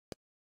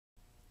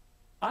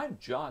I'm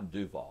John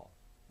Duval.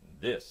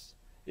 This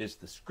is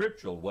the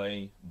Scriptural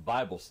Way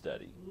Bible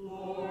Study.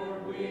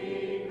 Lord,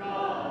 we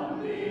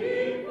come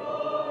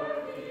before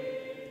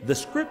Thee. The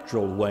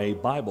Scriptural Way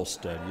Bible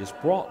Study is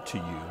brought to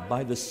you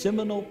by the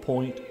Seminole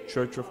Point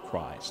Church of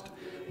Christ,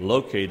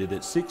 located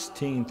at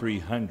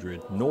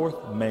 16300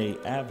 North May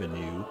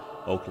Avenue,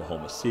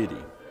 Oklahoma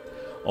City.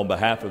 On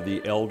behalf of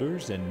the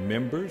elders and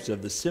members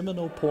of the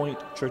Seminole Point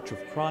Church of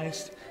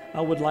Christ,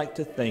 I would like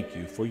to thank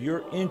you for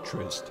your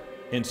interest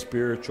in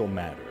spiritual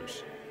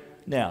matters.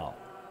 Now,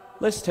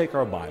 let's take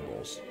our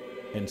Bibles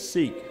and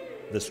seek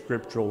the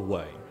Scriptural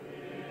way.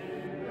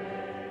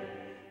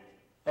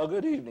 Well,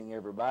 good evening,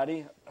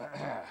 everybody.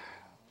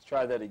 Let's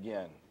try that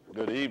again.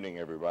 Good evening,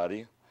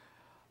 everybody.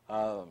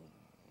 I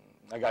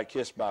got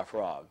kissed by a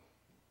frog.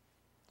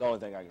 The only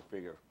thing I can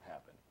figure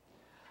happened.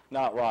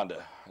 Not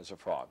Rhonda as a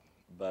frog,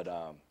 but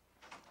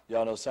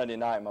y'all know Sunday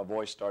night my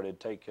voice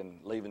started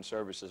leaving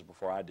services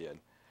before I did,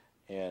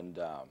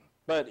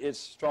 but it's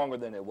stronger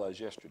than it was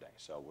yesterday,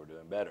 so we're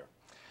doing better.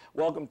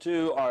 Welcome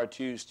to our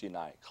Tuesday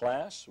night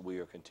class. We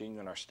are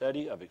continuing our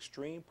study of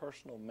extreme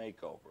personal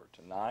makeover.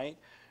 Tonight,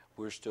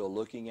 we're still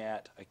looking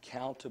at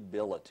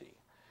accountability.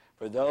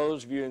 For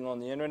those viewing on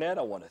the internet,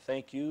 I want to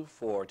thank you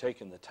for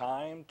taking the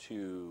time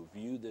to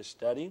view this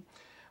study.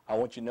 I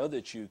want you to know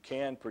that you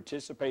can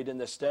participate in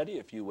this study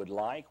if you would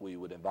like. We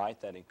would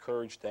invite that,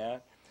 encourage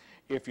that.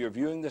 If you're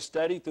viewing the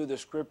study through the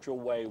Scriptural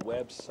Way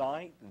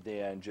website,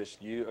 then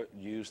just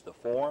use the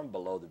form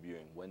below the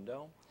viewing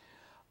window.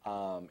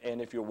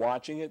 And if you're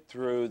watching it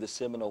through the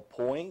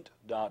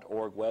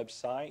SeminolePoint.org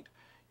website,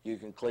 you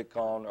can click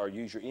on or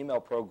use your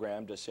email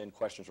program to send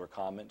questions or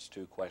comments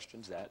to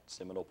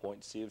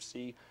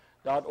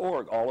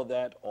questions@SeminolePointCFC.org. All of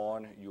that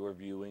on your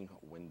viewing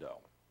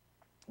window.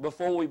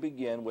 Before we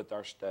begin with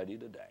our study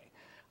today,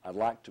 I'd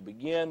like to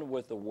begin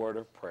with a word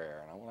of prayer.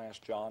 And I want to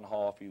ask John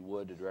Hall, if he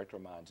would, to direct our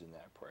minds in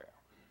that prayer.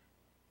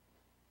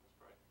 Let's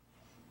pray.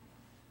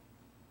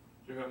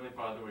 Dear Heavenly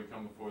Father, we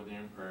come before Thee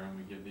in prayer, and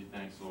we give Thee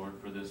thanks, Lord,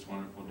 for this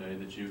wonderful day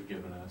that You've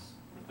given us.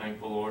 We're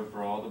thankful, Lord,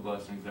 for all the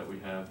blessings that we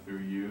have through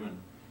You and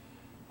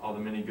all the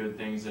many good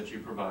things that You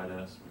provide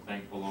us. We're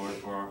thankful, Lord,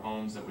 for our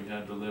homes that we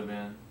have to live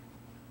in,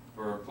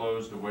 for our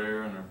clothes to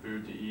wear and our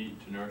food to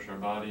eat, to nourish our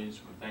bodies.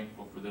 We're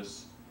thankful for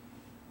this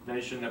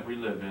nation that we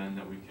live in,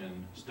 that we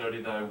can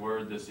study Thy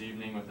Word this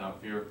evening without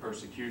fear of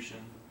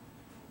persecution,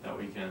 that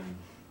we can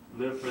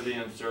live for Thee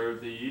and serve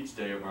Thee each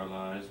day of our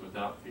lives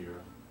without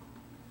fear.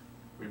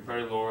 We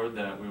pray, Lord,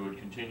 that we would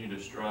continue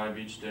to strive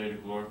each day to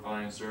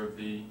glorify and serve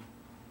Thee.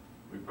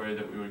 We pray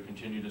that we would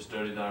continue to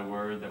study Thy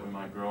Word, that we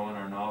might grow in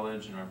our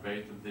knowledge and our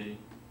faith of Thee,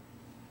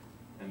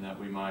 and that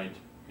we might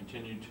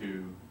continue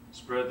to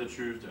spread the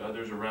truth to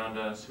others around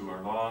us who are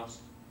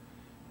lost,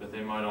 that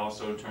they might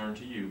also turn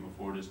to You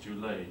before it is too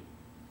late,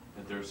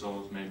 that their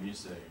souls may be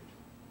saved.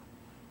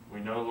 We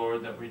know,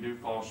 Lord, that we do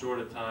fall short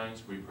at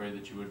times. We pray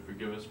that You would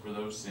forgive us for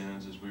those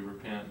sins as we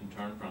repent and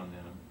turn from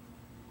them,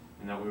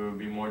 and that we would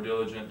be more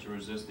diligent to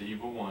resist the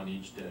evil one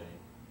each day.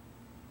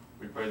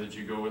 We pray that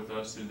You go with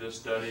us through this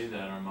study,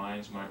 that our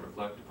minds might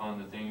reflect upon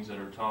the things that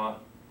are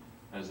taught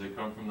as they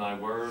come from Thy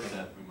Word,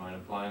 that we might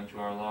apply them to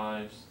our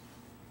lives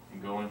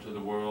and go into the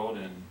world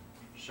and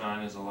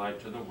shine as a light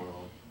to the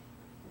world,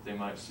 that they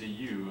might see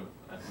You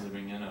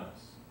living in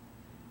us.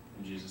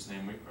 In Jesus'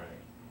 name we pray.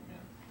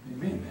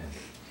 Amen. Amen.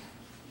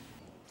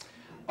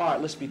 All right,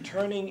 let's be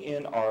turning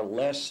in our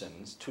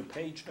lessons to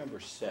page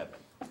number 7.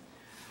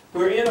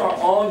 We're in our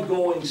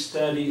ongoing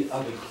study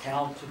of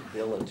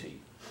accountability.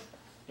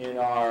 In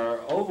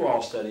our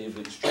overall study of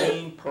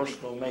extreme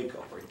personal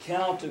makeover.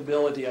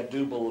 Accountability, I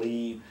do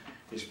believe,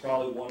 is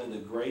probably one of the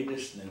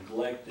greatest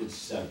neglected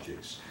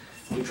subjects.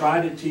 We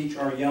try to teach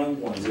our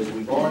young ones, as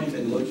we've already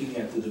been looking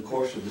at through the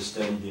course of the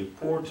study, the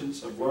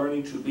importance of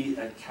learning to be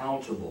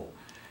accountable.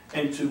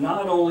 And to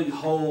not only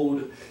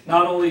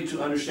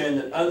to understand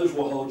that others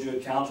will hold you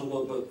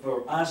accountable, but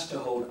for us to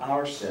hold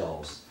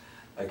ourselves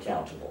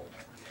accountable.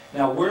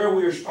 Now, where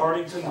we are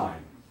starting tonight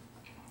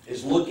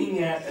is looking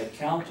at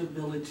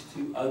accountability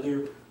to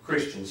other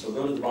Christians. So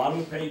go to the bottom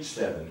of page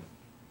 7.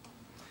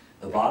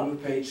 The bottom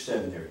of page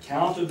 7 there.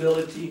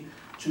 Accountability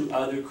to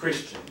other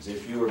Christians.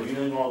 If you are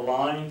viewing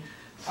online,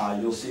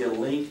 you'll see a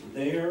link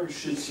there. You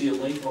should see a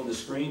link on the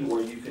screen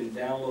where you can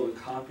download a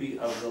copy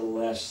of the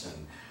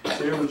lesson.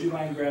 Sarah, would you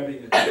mind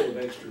grabbing a couple of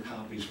extra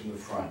copies from the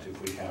front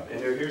if we have? And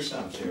here's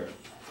some, Sarah.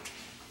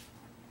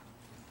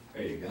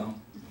 There you go.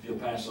 You'll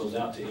pass those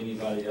out to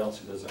anybody else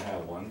who doesn't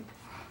have one.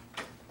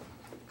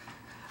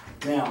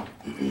 Now,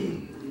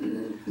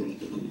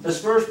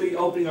 let's first be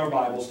opening our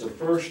Bibles to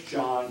 1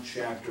 John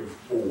chapter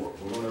 4.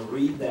 We're going to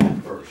read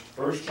that first.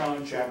 1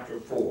 John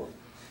chapter 4.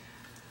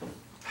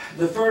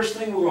 The first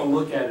thing we're going to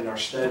look at in our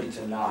study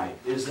tonight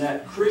is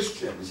that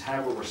Christians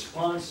have a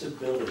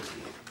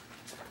responsibility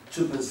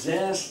to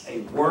possess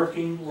a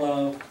working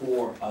love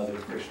for other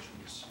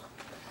Christians.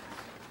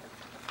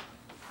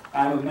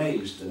 I'm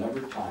amazed the number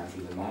of times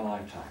within my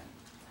lifetime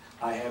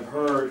I have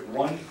heard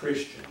one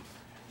Christian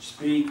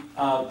speak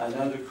of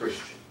another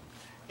Christian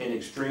in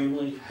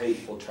extremely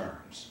hateful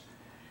terms.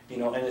 You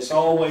know, and it's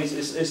always,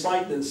 it's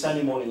like the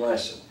Sunday morning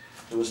lesson.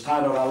 It was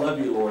titled, I love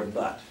you, Lord,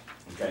 but.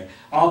 Okay.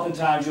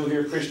 Oftentimes you'll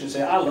hear Christians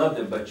say, I love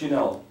them, but you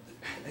know,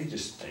 they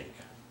just stink.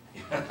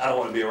 I don't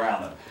want to be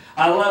around them.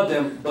 I love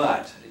them,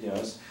 but, you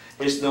know,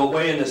 it's the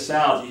way in the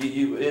South.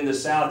 In the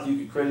South, you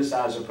could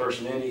criticize a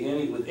person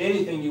with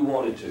anything you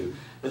wanted to,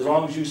 as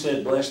long as you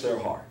said, bless their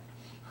heart.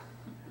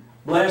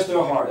 Bless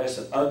their heart. That's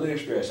the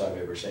ugliest dress I've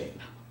ever seen.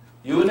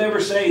 You would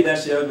never say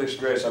that's the ugliest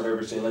dress I've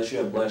ever seen unless you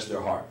have blessed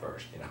their heart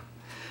first, you know.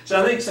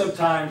 So I think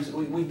sometimes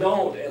we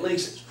don't, at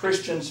least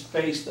Christians,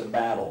 face the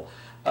battle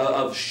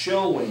of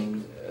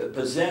showing,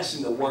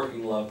 possessing the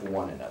working love for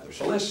one another.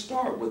 So let's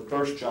start with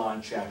 1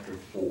 John chapter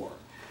 4.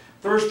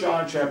 1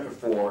 John chapter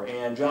 4,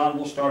 and John,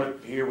 we'll start it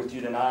here with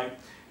you tonight.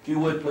 If you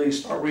would, please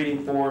start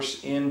reading for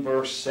us in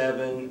verse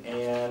 7,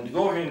 and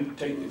go ahead and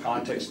take the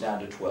context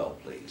down to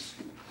 12, please.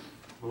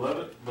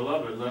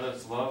 Beloved, let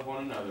us love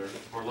one another,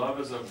 for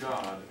love is of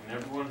God, and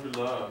everyone who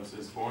loves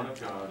is born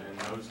of God and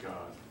knows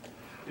God.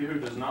 He who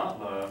does not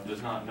love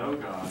does not know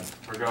God,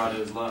 for God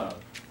is love.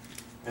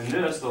 In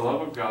this, the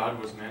love of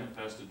God was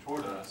manifested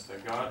toward us,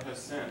 that God has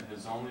sent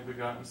His only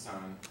begotten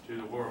Son to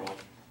the world,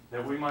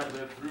 that we might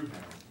live through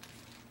Him.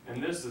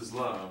 And this is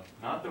love,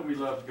 not that we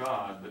loved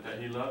God, but that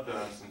He loved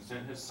us and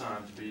sent His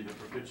Son to be the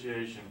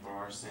propitiation for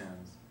our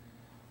sins.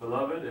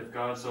 Beloved, if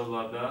God so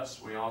loved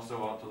us, we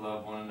also ought to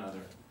love one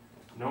another.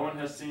 No one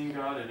has seen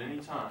God at any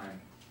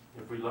time.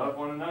 If we love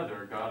one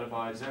another, God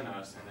abides in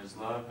us, and His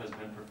love has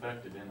been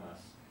perfected in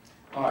us.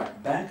 All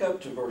right, back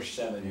up to verse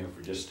 7 here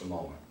for just a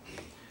moment.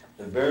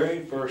 The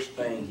very first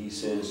thing he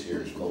says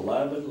here is,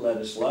 Beloved, let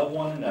us love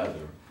one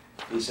another.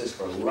 He says,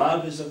 for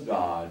love is of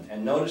God.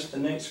 And notice the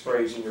next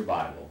phrase in your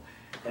Bible.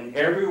 And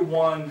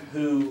everyone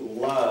who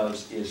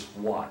loves is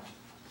what?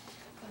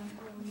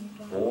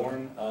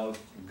 Born of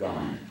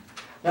God.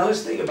 Now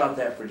let's think about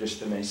that for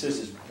just a minute. He says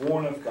it's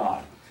born of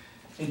God.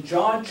 In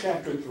John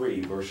chapter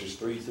 3, verses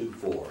 3 through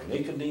 4,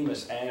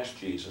 Nicodemus asked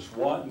Jesus,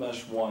 what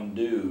must one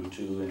do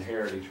to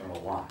inherit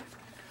eternal life?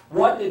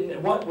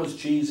 What was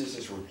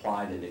Jesus'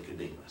 reply to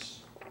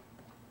Nicodemus?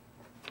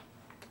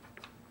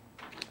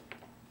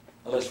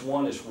 Unless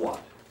one is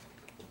what?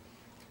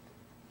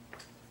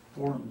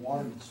 Born of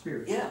water and the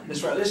Spirit. Yeah,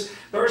 that's right. This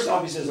verse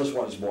obviously says unless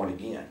one is born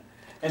again.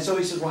 And so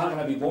he says, well, how can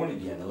I be born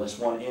again unless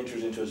one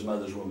enters into his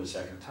mother's womb a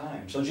second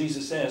time? So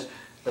Jesus says,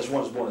 unless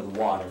one is born of the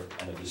water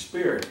and of the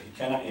Spirit, he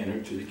cannot enter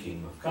into the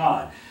kingdom of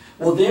God.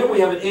 Well, then we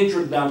have an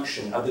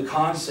introduction of the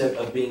concept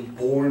of being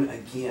born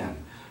again,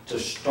 to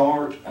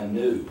start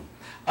anew.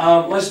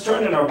 Let's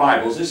turn in our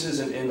Bibles. This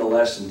isn't in the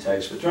lesson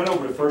text, but turn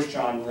over to 1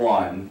 John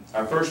 1,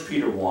 or 1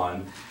 Peter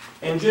 1.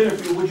 And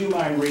Jennifer, would you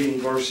mind reading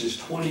verses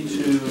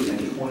 22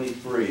 and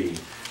 23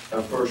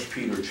 of 1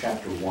 Peter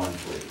chapter 1,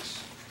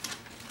 please?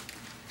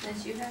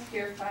 Since you have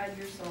purified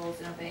your souls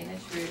in obeying the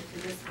truth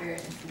through the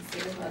Spirit and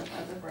sincere love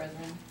of the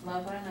brethren,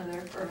 love one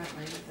another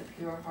fervently with a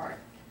pure heart,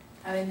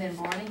 having been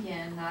born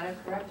again, not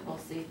of corruptible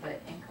seed,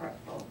 but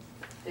incorruptible,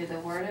 through the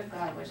word of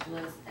God which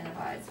lives and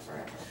abides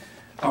forever.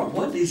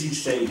 What does he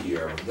say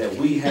here that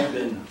we have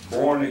been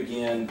born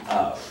again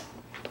of?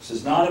 It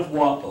says not of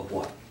what, but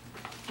what?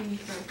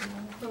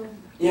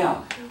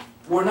 Yeah.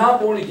 We're not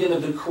born again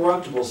of the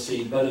corruptible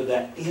seed, but of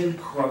that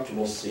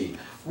incorruptible seed.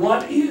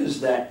 What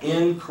is that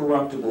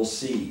incorruptible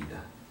seed?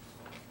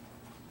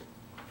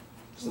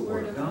 It's the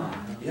Word of God.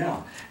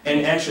 Yeah.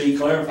 And actually he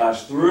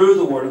clarifies, through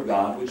the Word of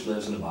God which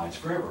lives and abides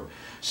forever.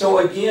 So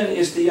again,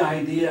 it's the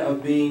idea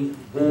of being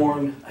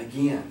born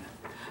again.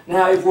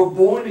 Now, if we're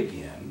born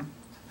again,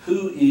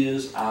 who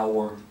is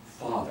our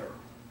Father?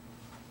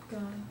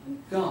 God.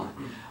 God.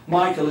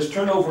 Micah, let's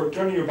turn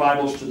in your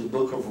Bibles to the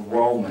book of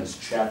Romans,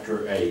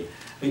 chapter 8.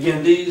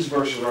 Again, these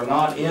verses are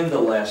not in the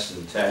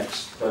lesson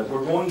text, but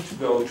we're going to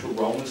go to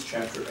Romans,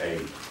 chapter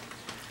 8.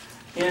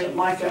 And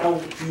Micah,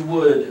 if you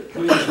would,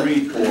 please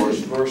read for us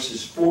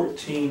verses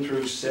 14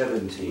 through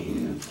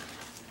 17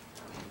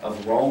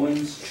 of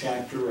Romans,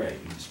 chapter 8.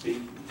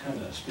 Speak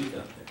up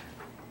there.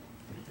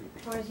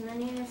 For as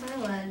many as are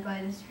led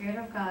by the Spirit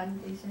of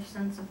God, these are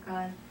sons of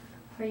God.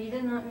 For you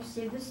did not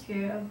receive the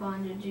spirit of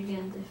bondage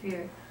again to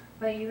fear,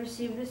 but you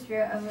received the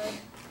Spirit of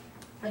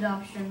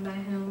adoption, by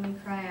whom we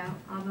cry out,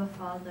 Abba,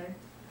 Father.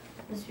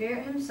 The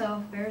Spirit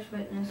Himself bears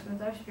witness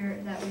with our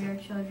spirit that we are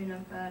children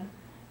of God.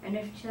 And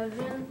if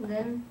children,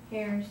 then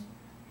heirs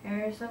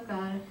of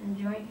God, and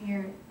joint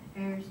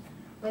heirs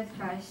with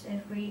Christ,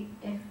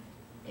 if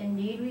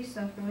indeed we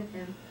suffer with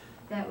Him,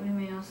 that we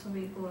may also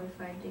be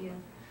glorified together.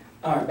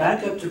 All right,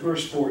 back up to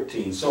verse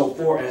 14. So,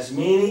 for as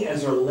many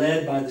as are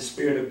led by the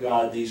Spirit of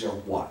God, these are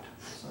what?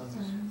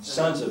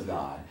 Sons of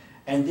God.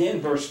 And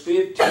then verse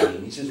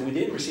 15, he says, we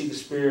didn't receive the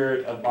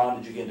spirit of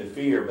bondage again to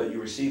fear, but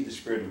you received the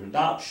spirit of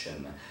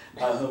adoption,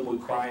 by whom we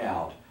cry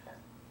out,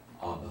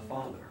 Abba,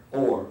 Father,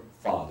 or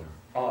Father,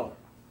 Father.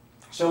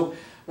 So,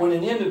 when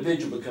an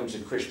individual becomes a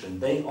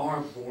Christian, they are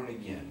born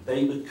again.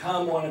 They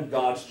become one of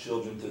God's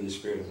children through the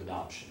spirit of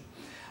adoption.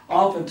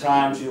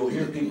 Oftentimes, you'll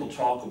hear people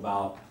talk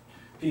about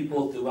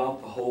people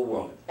throughout the whole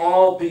world.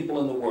 All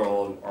people in the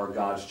world are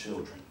God's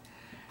children.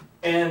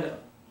 And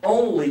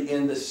only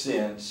in the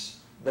sense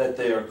that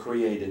they are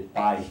created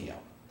by Him.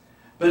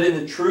 But in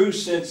the true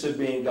sense of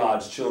being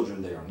God's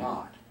children, they are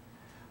not.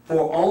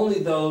 For only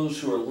those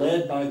who are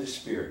led by the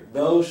Spirit,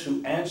 those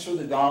who answer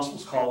the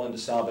gospel's call into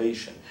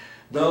salvation,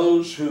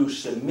 those who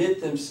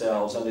submit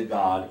themselves unto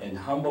God in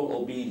humble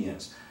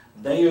obedience,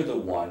 they are the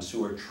ones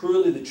who are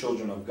truly the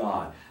children of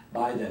God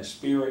by that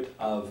spirit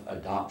of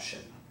adoption.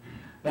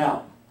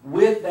 Now,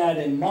 with that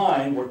in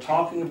mind, we're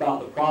talking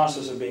about the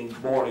process of being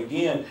born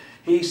again.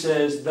 He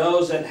says,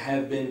 those that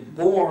have been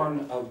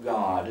born of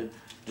God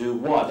do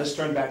what? Let's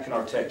turn back in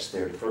our text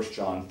there to 1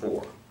 John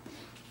 4.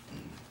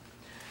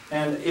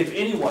 And if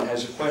anyone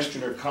has a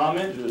question or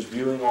comment who is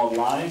viewing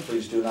online,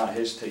 please do not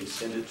hesitate to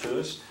send it to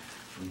us.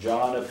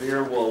 John up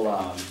here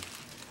will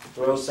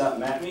throw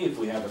something at me if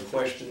we have a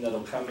question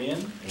that'll come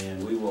in,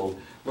 and we will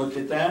look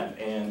at that.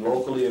 And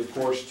locally, of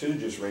course, too,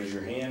 just raise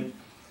your hand.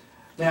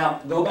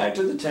 Now, go back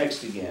to the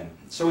text again.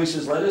 So he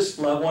says, let us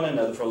love one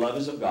another, for love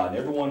is of God. And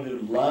everyone who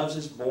loves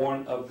is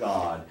born of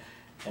God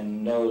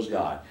and knows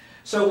God.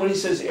 So when he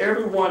says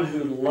everyone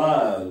who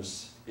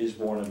loves is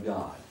born of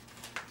God,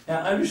 now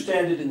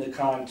understand it in the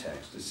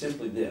context. It's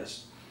simply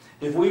this.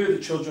 If we are the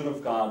children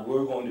of God,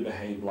 we're going to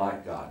behave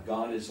like God.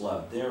 God is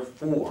love.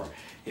 Therefore,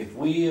 if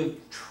we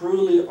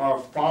truly are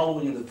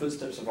following in the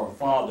footsteps of our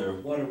Father,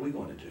 what are we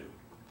going to do?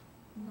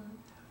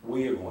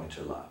 We are going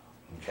to love.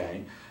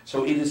 Okay?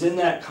 So it is in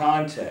that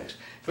context.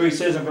 For he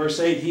says in verse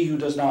 8, he who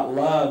does not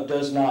love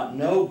does not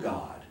know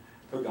God,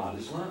 for God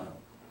is love.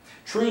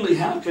 Truly,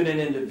 how can an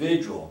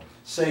individual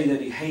say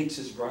that he hates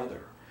his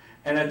brother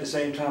and at the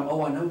same time,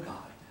 oh, I know God.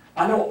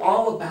 I know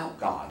all about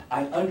God.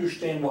 I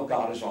understand what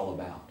God is all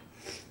about.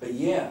 But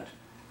yet,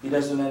 he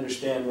doesn't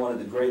understand one of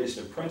the greatest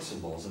of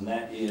principles, and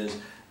that is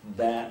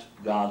that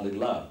godly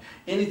love.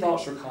 Any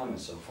thoughts or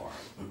comments so far?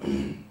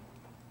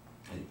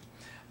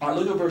 All right,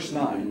 look at verse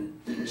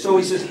 9. So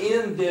he says,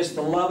 in this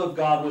the love of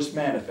God was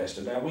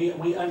manifested. Now,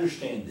 we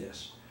understand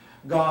this.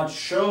 God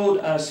showed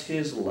us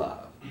his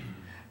love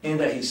in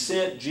that he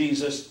sent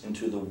Jesus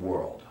into the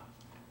world,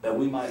 that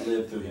we might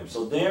live through him.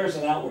 So there's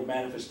an outward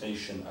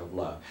manifestation of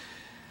love.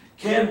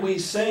 Can we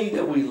say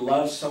that we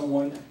love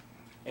someone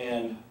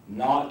and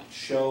not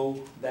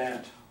show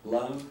that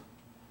love?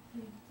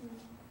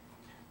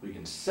 We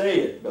can say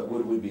it, but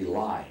would we be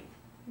lying?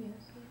 Yes.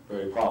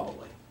 Very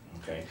probably.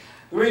 Okay.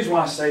 The reason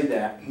why I say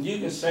that, you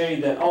can say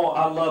that, oh,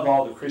 I love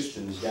all the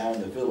Christians down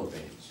in the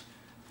Philippines.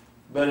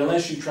 But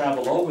unless you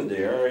travel over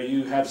there or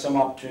you have some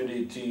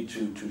opportunity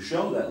to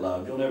show that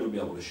love, you'll never be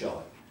able to show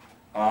it.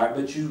 All right,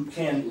 but you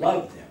can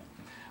love them.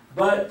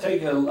 But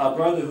take a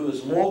brother who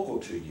is local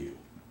to you.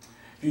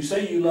 If you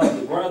say you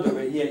love the brother,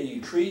 but yet you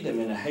treat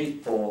him in a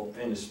hateful,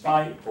 in a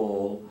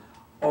spiteful,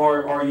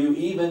 or you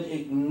even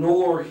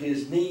ignore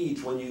his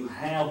needs when you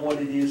have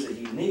what it is that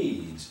he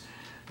needs,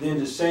 then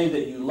to say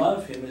that you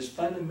love him is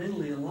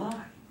fundamentally a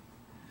lie.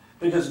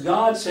 Because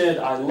God said,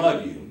 I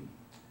love you.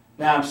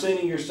 Now I'm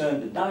sending your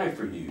son to die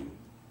for you.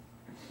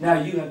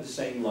 Now you have the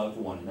same love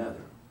for one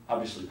another.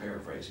 Obviously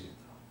paraphrasing it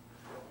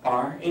though.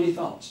 All right, any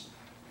thoughts?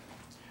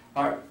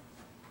 All right,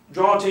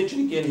 draw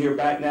attention again here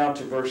back now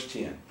to verse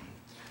 10.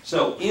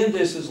 So in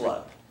this is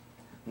love.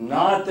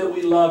 Not that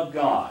we love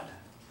God.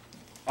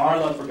 Our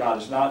love for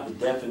God is not the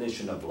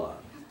definition of love.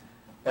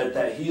 But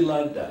that he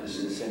loved us,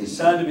 sent his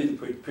son to be the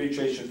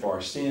propitiation for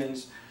our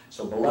sins.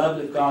 So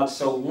beloved, if God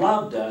so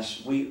loved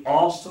us, we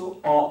also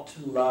ought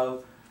to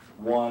love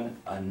one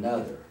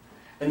another.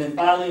 And then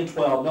finally in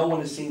 12, no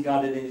one has seen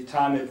God at any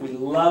time. If we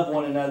love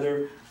one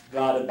another,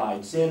 God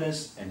abides in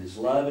us, and his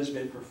love has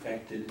been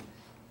perfected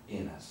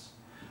in us.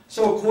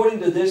 So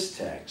according to this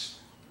text,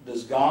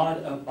 does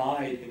God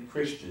abide in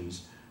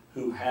Christians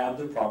who have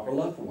the proper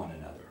love for one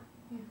another?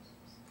 Yes.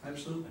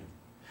 Absolutely.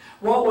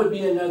 What would be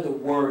another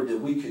word that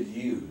we could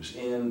use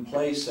in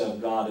place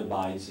of God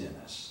abides in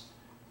us?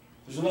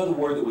 There's another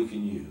word that we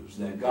can use,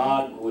 that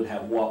God would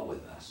have what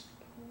with us?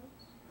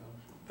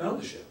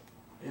 Fellowship.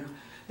 Yeah.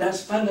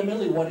 That's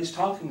fundamentally what he's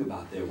talking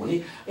about there.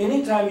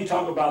 Anytime you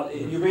talk about,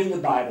 you read the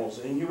Bibles,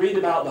 and you read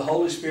about the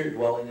Holy Spirit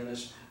dwelling in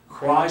us,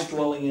 Christ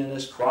dwelling in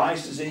us,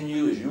 Christ is in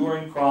you as you are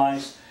in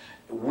Christ,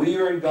 we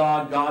are in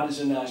God, God is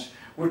in us.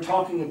 We're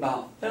talking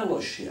about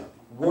fellowship,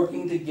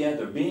 working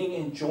together, being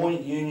in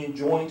joint union,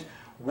 joint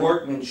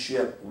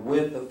workmanship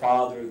with the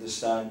Father, the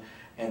Son,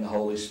 and the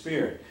Holy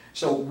Spirit.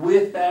 So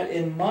with that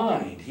in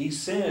mind, he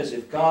says,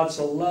 if God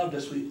so loved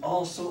us, we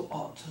also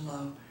ought to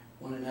love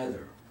one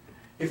another.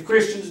 If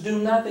Christians do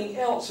nothing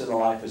else in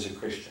life as a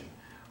Christian,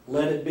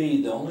 let it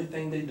be the only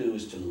thing they do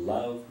is to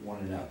love one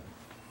another.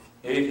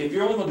 If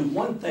you're only going to do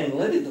one thing,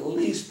 let it at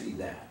least be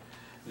that.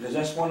 Because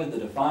that's one of the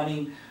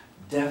defining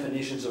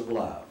definitions of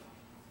love.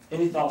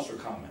 Any thoughts or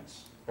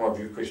comments? Or of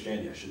your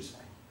Christianity, I should say.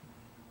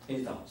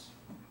 Any thoughts?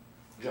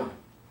 John?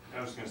 I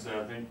was going to say,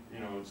 I think,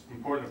 it's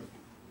important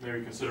to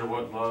maybe consider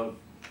what love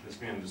is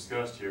being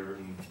discussed here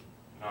and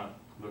not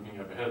looking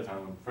up ahead of time.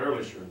 I'm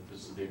fairly sure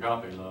this is the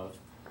agape love,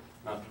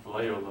 not the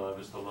phileo love.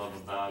 It's the love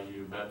of value.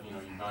 You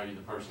value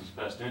the person's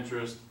best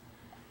interest.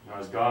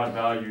 As God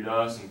valued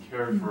us and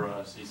cared for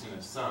us, he sent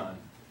his son.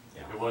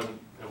 Yeah. It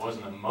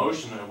wasn't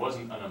emotional. It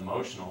wasn't an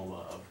emotional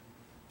love.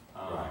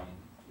 Right.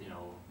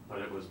 but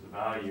it was the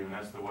value, and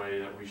that's the way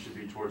that we should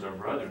be towards our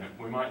brethren.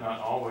 We might not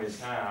always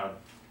have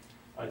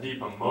a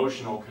deep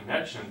emotional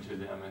connection to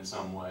them in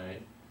some way,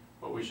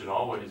 but we should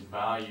always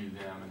value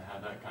them and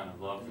have that kind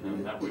of love for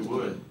them, that we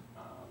would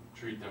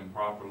treat them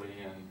properly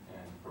and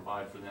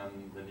provide for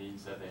them the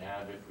needs that they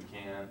have if we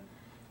can,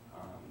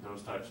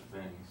 those types of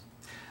things.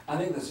 I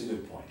think that's a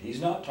good point.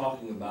 He's not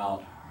talking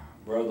about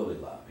brotherly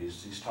love.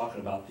 He's talking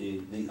about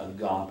the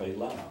agape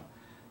love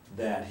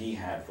that he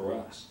had for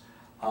us.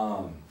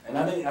 And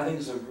I think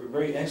it's a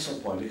very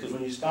excellent point, because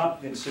when you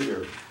stop to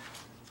consider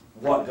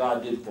what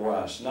God did for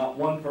us, not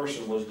one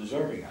person was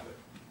deserving of it.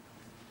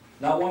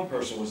 Not one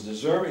person was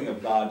deserving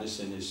of God to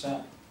send his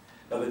Son.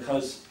 But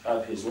because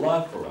of his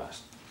love for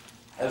us,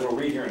 as we'll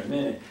read here in a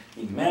minute,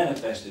 he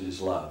manifested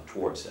his love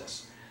towards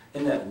us.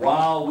 In that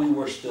while we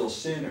were still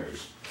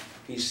sinners,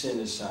 he sent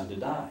his Son to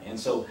die. And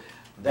so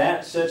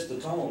that sets the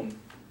tone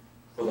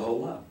for the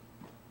whole love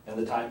and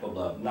the type of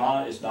love.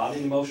 It's not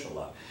an emotional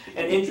love.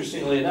 And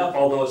interestingly enough,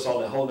 although it's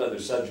on a whole other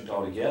subject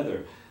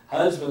altogether,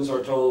 husbands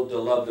are told to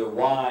love their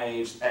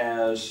wives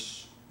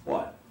as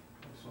what?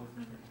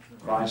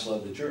 Christ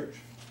loved the church.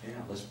 Yeah,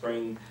 let's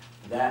bring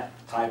that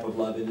type of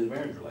love into the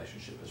marriage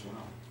relationship as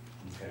well.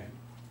 Okay.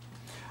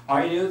 All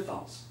right, any other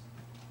thoughts?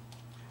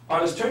 All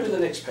right, let's turn to the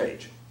next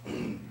page.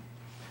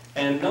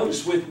 And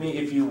notice with me,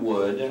 if you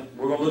would,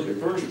 we're going to look at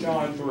 1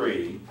 John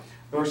 3,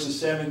 verses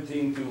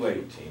 17 through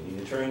 18. You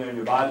can turn there in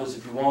your Bibles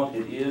if you want.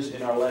 It is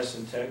in our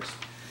lesson text.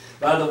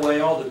 By the way,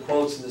 all the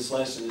quotes in this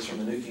lesson is from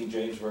the New King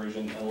James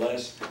Version,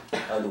 unless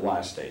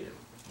otherwise stated.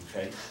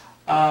 Okay.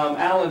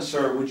 Alan,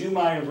 sir, would you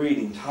mind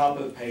reading top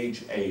of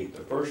page 8,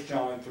 the 1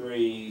 John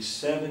 3,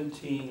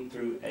 17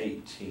 through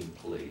 18,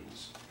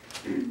 please?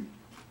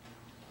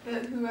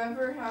 But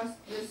whoever has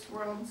this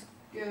world's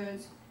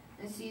goods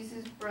and sees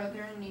his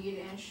brother in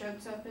need and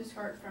shuts up his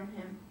heart from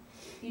him,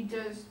 he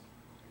does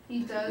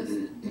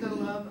the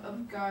love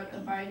of God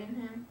abide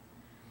in him?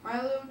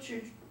 My little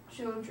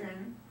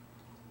children,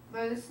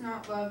 let us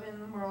not love in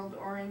the world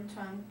or in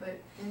tongue,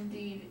 but in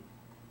deed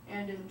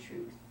and in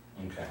truth.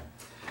 Okay.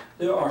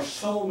 There are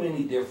so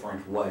many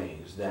different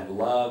ways that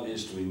love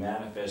is to be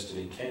manifested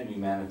and can be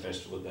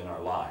manifested within our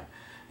life.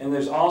 And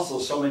there's also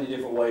so many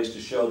different ways to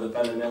show that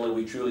fundamentally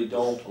we truly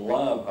don't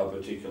love a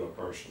particular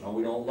person, or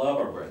we don't love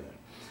our brethren.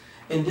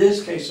 In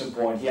this case in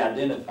point, he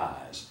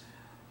identifies.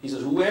 He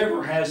says,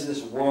 whoever has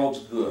this world's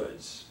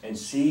goods and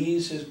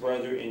sees his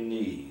brother in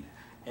need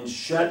and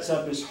shuts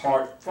up his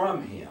heart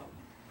from him,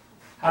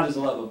 how does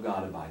the love of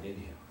God abide in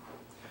him?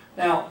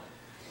 Now,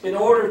 in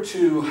order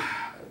to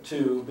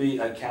be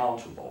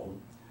accountable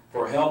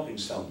for helping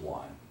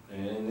someone,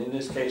 and in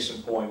this case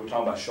in point, we're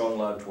talking about showing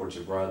love towards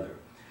a brother,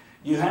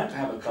 you have to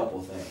have a couple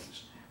of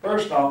things.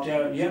 First off, you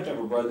have to have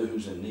a brother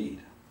who's in need,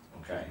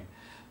 okay?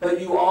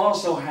 But you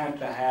also have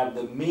to have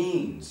the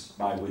means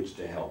by which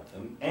to help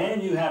them,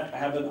 and you have to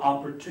have an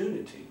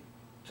opportunity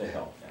to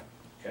help them,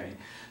 okay?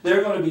 There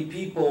are going to be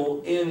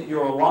people in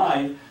your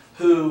life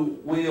who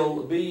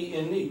will be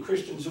in need,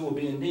 Christians who will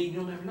be in need, and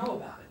you'll never know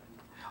about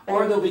it.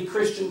 Or there'll be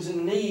Christians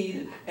in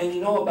need, and you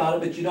know about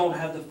it, but you don't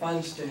have the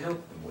funds to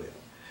help them with.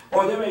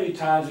 Or there may be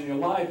times in your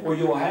life where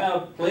you'll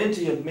have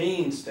plenty of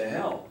means to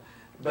help,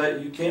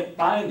 but you can't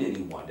find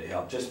anyone to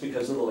help just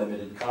because of the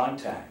limited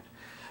contact.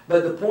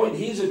 But the point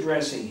he's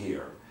addressing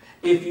here,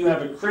 if you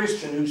have a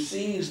Christian who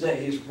sees that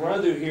his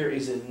brother here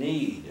is in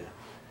need,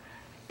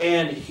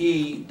 and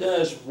he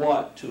does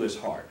what to his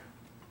heart?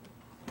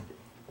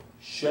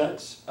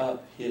 Shuts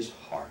up his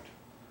heart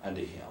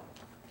unto him.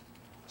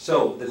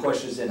 So the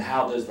question is then,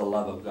 how does the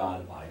love of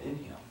God abide in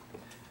him?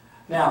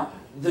 Now,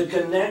 the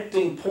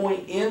connecting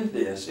point in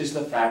this is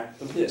the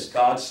fact of this.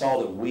 God saw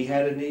that we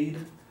had a need.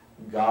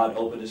 God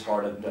opened his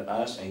heart up to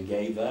us and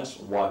gave us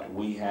what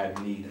we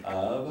had need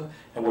of.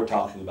 And we're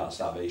talking about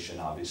salvation,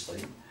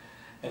 obviously.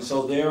 And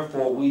so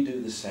therefore we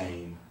do the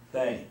same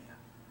thing.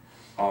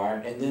 All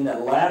right? And then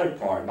that latter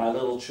part, my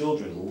little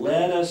children,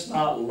 let us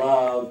not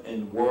love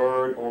in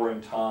word or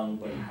in tongue,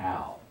 but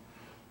how?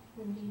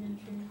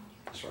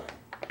 That's right.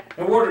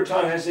 And word or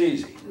tongue, that's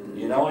easy.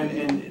 You know,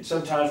 and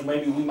sometimes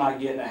maybe we might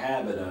get in a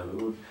habit of it.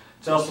 We'll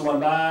tell someone,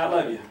 bye, I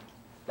love you.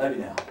 Love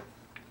you now.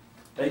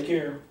 Take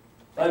care.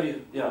 Love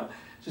you. You know,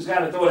 just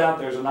kind of throw it out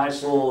there as a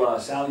nice little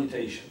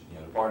salutation, you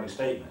know, parting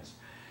statements.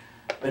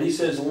 But he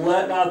says,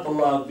 let not the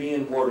love be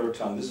in word or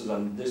tongue. This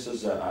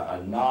is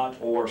a not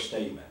or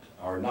statement,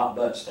 or not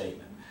but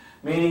statement.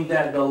 Meaning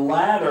that the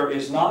latter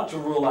is not to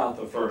rule out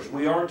the first.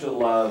 We are to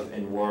love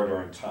in word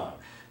or in tongue.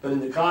 But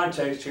in the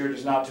context here, it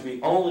is not to be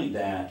only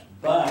that,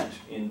 but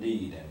in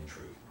deed and in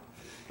truth.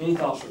 Any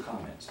thoughts or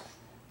comments?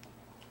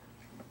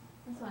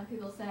 That's why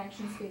people say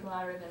actions speak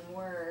louder than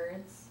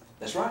words.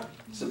 That's right.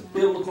 It's a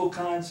biblical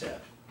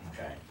concept.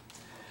 Okay.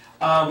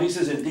 He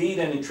says, in deed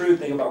and in truth,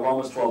 think about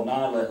Romans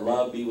 12:9, let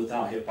love be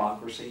without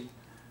hypocrisy.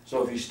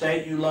 So if you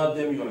state you love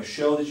them, you're going to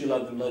show that you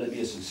love them, let it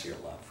be a sincere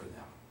love for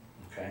them.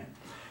 Okay?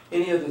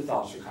 Any other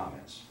thoughts or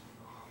comments?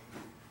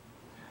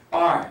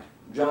 All right.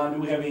 John,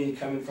 do we have any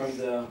coming from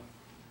the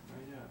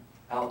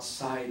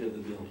outside of the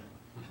building?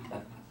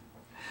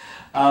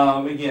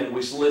 Again,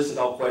 we solicit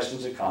all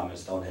questions and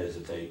comments. Don't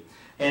hesitate.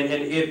 And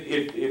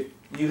if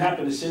you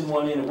happen to send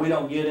one in and we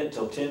don't get it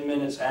until 10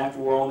 minutes after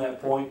we're on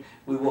that point,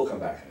 we will come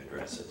back and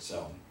address it.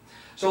 So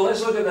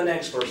let's look at the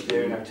next verse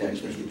there in our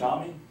text. Mr.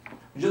 Tommy,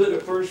 would you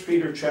look at 1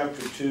 Peter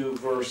chapter 2,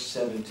 verse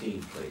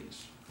 17,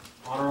 please?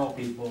 Honor all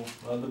people,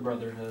 love the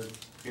brotherhood,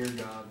 fear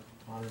God,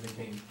 honor the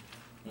king.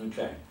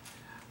 Okay.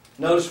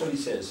 Notice what he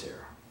says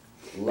here.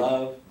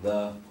 Love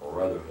the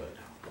brotherhood.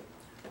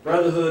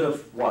 Brotherhood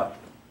of what?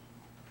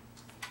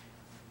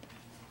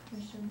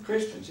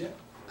 Christians, yeah.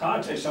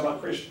 Context is talking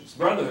about Christians.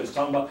 Brotherhood is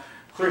talking about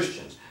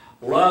Christians.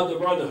 Love the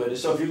brotherhood. And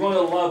so if you're going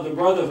to love the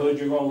brotherhood,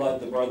 you're going to love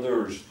the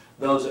brothers,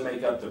 those that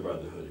make up the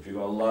brotherhood. If you're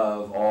going to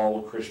love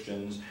all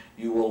Christians,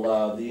 you will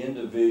love the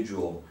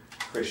individual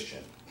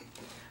Christian.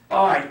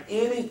 All right,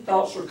 any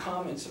thoughts or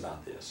comments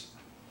about this?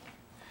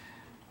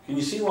 Can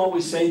you see why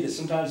we say that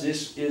sometimes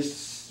this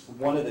is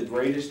one of the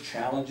greatest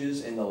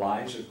challenges in the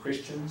lives of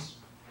Christians?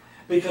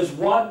 Because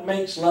what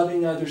makes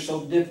loving others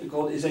so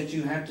difficult is that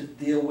you have to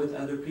deal with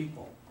other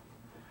people.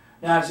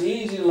 Now, it's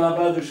easy to love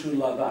others who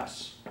love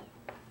us.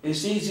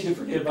 It's easy to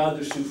forgive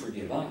others who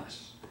forgive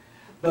us.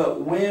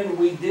 But when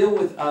we deal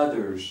with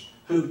others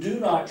who do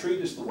not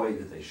treat us the way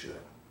that they should,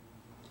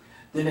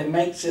 then it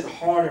makes it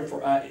harder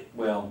for us.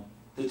 Well,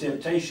 the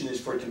temptation is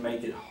for it to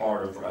make it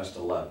harder for us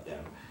to love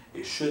them.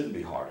 It shouldn't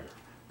be harder,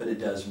 but it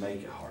does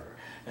make it harder.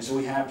 And so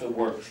we have to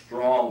work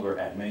stronger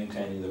at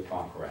maintaining the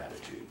proper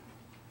attitude.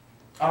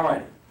 All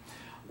right,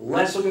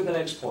 let's look at the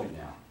next point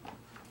now.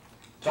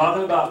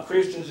 Talking about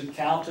Christians'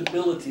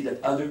 accountability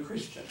to other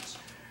Christians.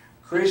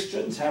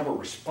 Christians have a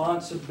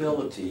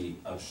responsibility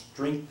of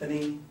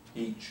strengthening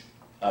each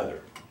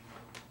other.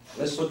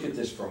 Let's look at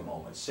this for a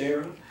moment.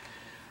 Sarah,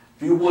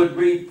 if you would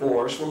read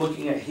for us, we're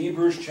looking at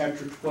Hebrews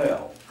chapter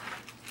 12,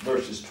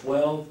 verses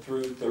 12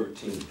 through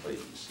 13,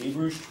 please.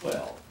 Hebrews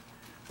 12,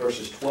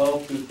 verses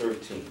 12 through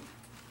 13.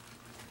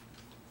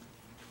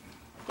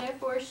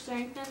 Therefore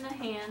strengthen the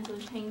hands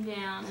which hang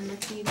down and the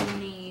feeble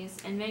knees,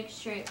 and make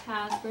straight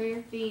paths for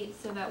your feet,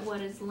 so that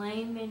what is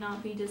lame may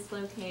not be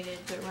dislocated,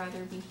 but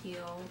rather be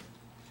healed.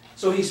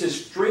 So he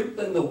says,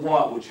 strengthen the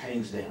what which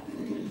hangs down?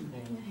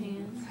 The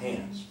hands.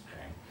 Hands.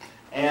 Okay.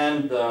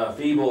 And the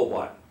feeble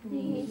what?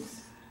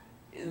 Knees.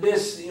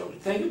 This,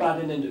 think about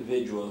an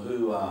individual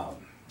who,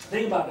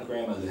 think about a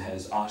grandmother that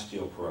has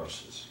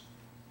osteoporosis.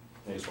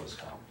 I think that's what it's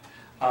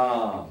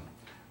called.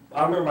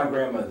 I remember my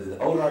grandmother, the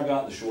older I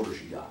got, the shorter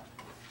she got.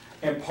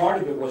 And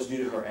part of it was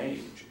due to her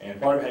age,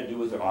 and part of it had to do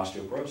with her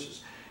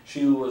osteoporosis.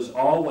 She was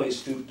always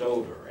stooped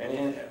over.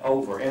 And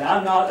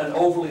I'm not an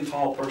overly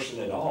tall person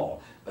at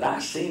all, but I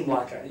seem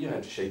like you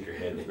have to shake your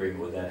head in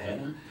agreement with that,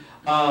 Hannah.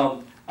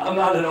 I'm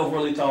not an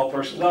overly tall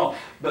person at all.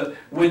 But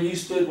when I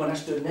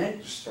stood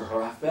next to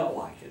her, I felt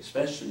like it,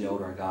 especially the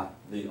older I got,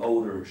 the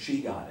older she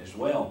got as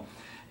well.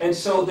 And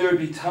so there would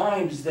be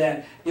times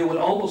that it would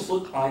almost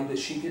look like that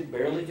she could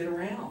barely get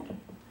around,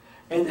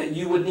 and that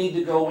you would need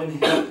to go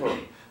and help her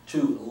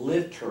to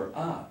lift her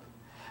up.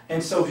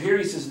 And so here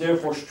he says,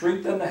 therefore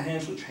strengthen the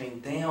hands which hang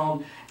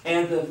down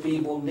and the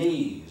feeble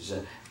knees,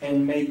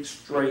 and make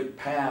straight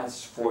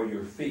paths for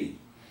your feet.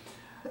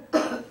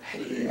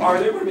 Are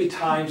there going to be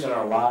times in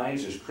our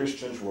lives as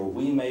Christians where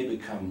we may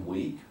become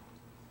weak?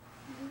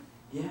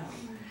 Yeah.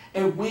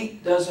 And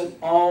weak doesn't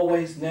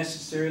always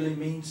necessarily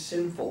mean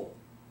sinful.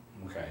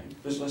 Okay?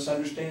 Just let's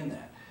understand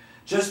that.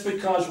 Just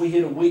because we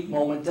hit a weak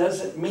moment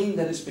doesn't mean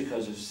that it's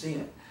because of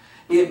sin.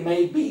 It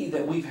may be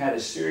that we've had a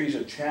series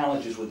of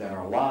challenges within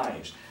our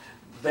lives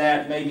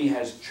that maybe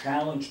has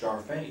challenged our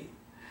faith.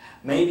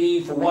 Maybe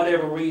for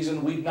whatever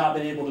reason we've not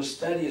been able to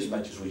study as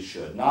much as we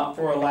should. Not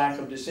for a lack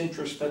of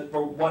disinterest, but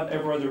for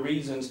whatever other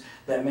reasons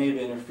that may have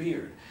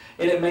interfered.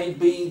 And it may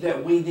be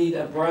that we need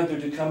a brother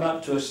to come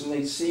up to us and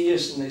they see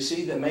us and they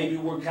see that maybe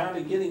we're kind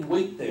of getting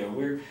weak there.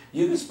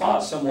 You can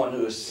spot someone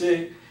who is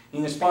sick.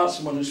 You can spot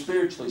someone who's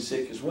spiritually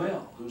sick as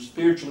well, who's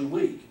spiritually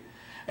weak.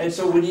 And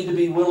so we need to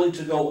be willing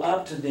to go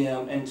up to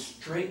them and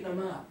straighten them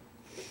up.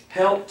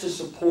 Help to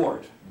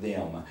support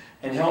them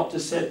and help to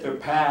set their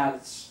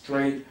paths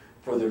straight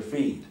for their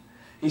feet.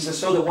 He says,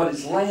 so that what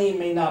is lame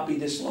may not be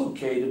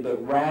dislocated,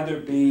 but rather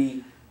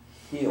be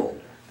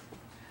healed.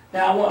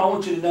 Now, I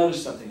want you to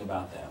notice something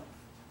about that.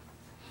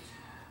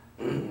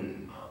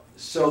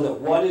 So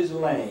that what is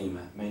lame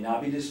may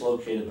not be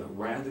dislocated, but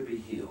rather be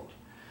healed.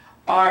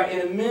 All right, in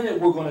a minute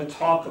we're going to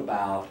talk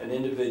about an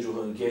individual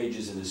who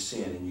engages in a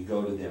sin and you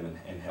go to them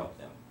and help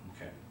them.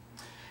 Okay.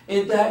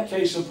 In that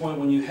case of point,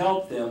 when you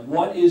help them,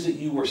 what is it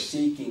you are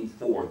seeking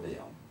for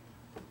them?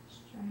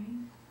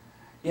 Strength.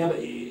 Yeah, but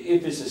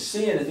if it's a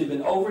sin, if they've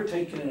been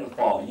overtaken in a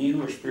fault, you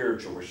who are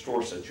spiritual,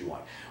 restore such a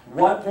one.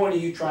 What point are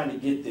you trying to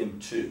get them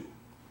to?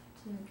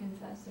 To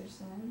confess their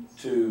sins.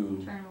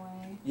 To turn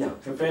away. Yeah,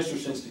 confess their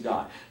sins to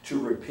God. To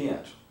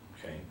repent.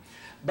 Okay.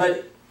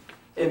 But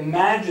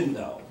imagine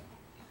though,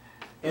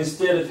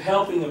 instead of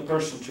helping a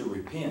person to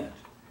repent,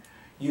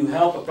 you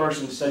help a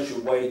person in such a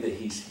way that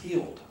he's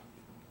healed.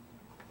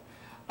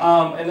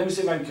 And let me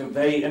see if I can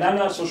convey, and I'm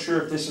not so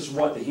sure if this is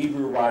what the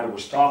Hebrew writer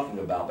was talking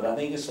about, but I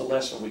think it's a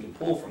lesson we can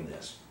pull from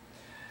this.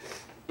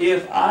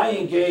 if I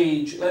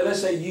engage,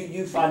 let's say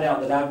you find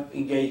out that I've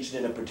engaged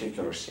in a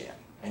particular sin,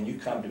 and you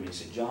come to me and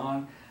say,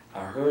 John,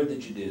 I heard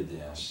that you did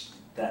this.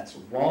 That's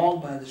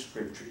wrong by the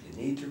Scripture.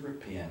 You need to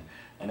repent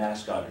and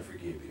ask God to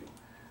forgive you.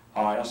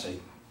 All right, I'll say,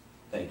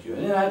 thank you.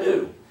 And then I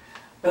do.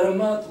 But a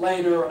month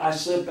later, I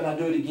slip and I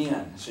do it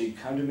again. So you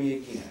come to me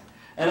again.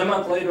 And a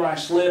month later, I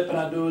slip and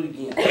I do it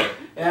again.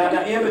 And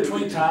now, in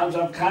between times,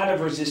 I'm kind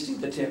of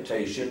resisting the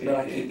temptation, but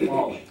I keep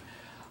falling.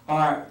 All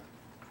right.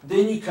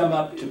 Then you come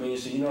up to me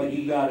and say, you know,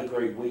 you've got a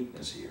great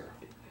weakness here.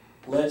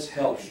 Let's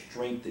help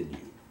strengthen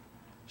you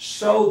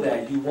so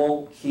that you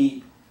won't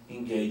keep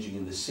engaging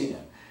in the sin.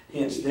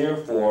 Hence,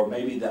 therefore,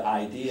 maybe the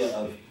idea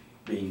of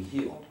being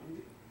healed.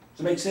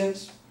 Does it make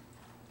sense?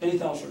 Any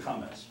thoughts or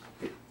comments?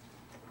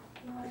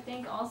 Well, I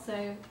think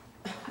also,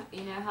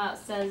 you know, how it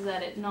says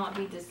that it not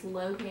be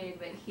dislocated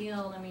but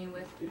healed. I mean,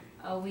 with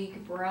a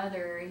weak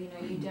brother, you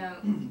know, you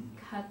don't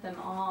cut them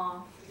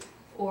off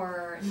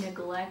or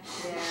neglect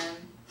them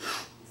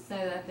so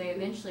that they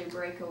eventually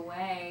break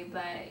away,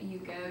 but you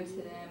go to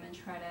them and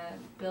try to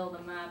build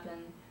them up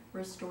and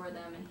restore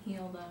them and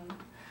heal them.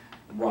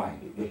 Right.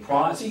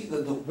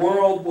 The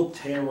world will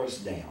tear us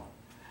down.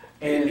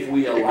 And if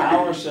we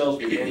allow ourselves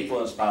to be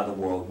influenced by the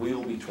world, we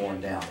will be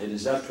torn down. It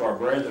is up to our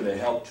brethren to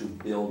help to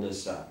build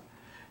us up.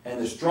 And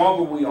the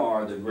stronger we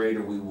are, the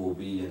greater we will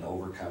be in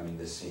overcoming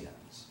the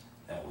sins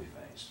that we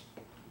face.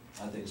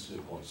 I think it's a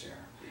good point, Sarah.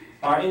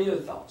 All right, any other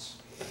thoughts?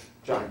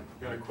 John?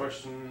 Got a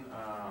question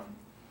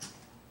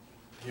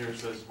here. It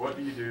says, what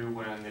do you do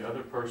when the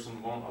other person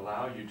won't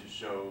allow you to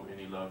show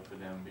any love for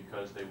them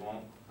because they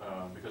want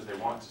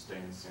to stay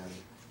in sin?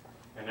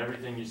 And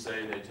everything you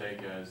say they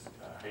take as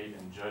hate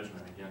and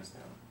judgment against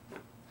them.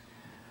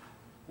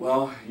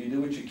 Well, you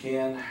do what you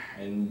can,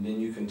 and then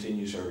you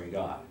continue serving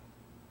God.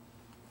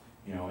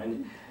 You know,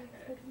 and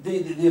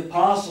the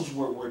apostles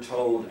were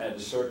told at a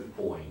certain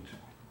point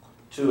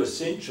to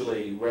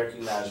essentially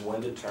recognize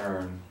when to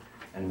turn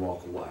and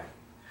walk away.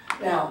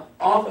 Now,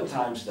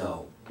 oftentimes,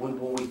 though, when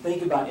we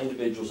think about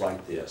individuals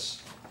like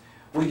this,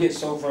 we get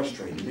so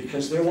frustrated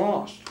because they're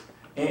lost.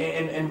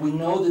 And we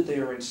know that they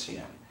are in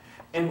sin.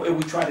 And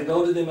we try to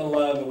go to them in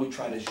love, and we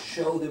try to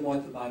show them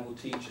what the Bible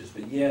teaches.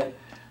 But yet,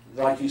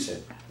 like you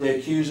said, they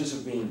accuse us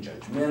of being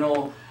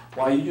judgmental.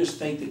 Why, you just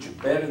think that you're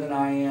better than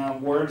I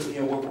am? Where do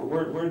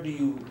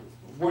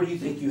you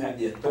think you have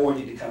the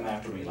authority to come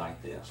after me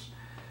like this?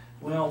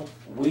 Well,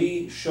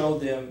 we show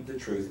them the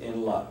truth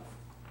in love.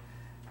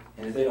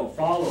 And if they don't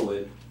follow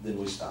it, then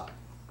we stop.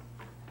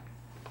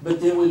 But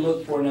then we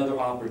look for another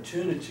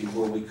opportunity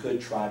where we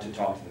could try to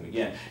talk to them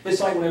again. It's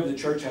like whenever the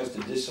church has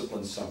to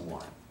discipline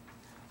someone.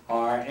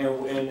 All right,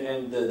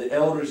 and the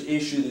elders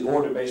issue the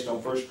order based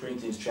on 1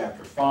 Corinthians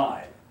chapter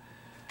 5.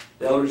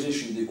 The elders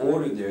issue the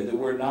order there that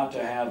we're not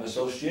to have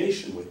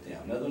association with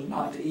them. In other words,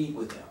 not to eat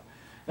with them.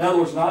 In other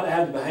words, not to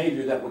have the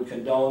behavior that would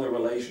condone the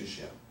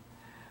relationship.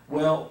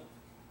 Well,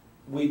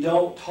 we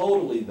don't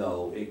totally,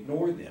 though,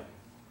 ignore them.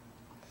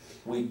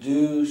 We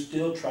do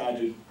still try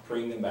to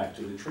bring them back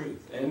to the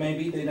truth. And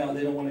maybe they don't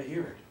want to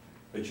hear it.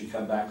 But you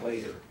come back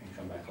later and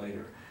come back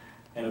later.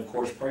 And, of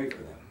course, pray for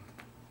them.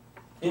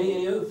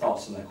 Any other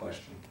thoughts on that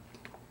question?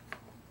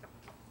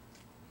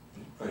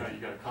 You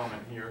got a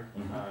comment here.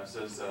 It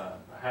says,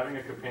 having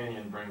a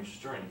companion brings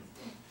strength.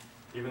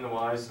 Even the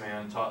wise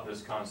man taught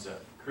this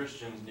concept.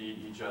 Christians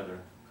need each other.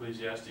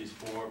 Ecclesiastes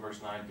 4, verse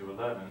 9 through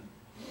 11.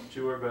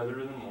 Two are better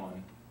than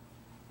one,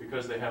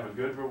 because they have a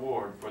good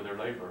reward for their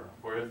labor.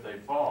 For if they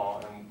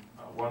fall, and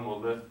one will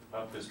lift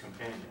up his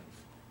companion.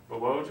 But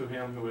woe to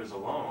him who is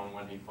alone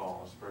when he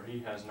falls, for he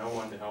has no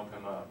one to help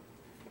him up.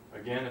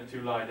 Again, if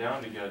two lie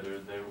down together,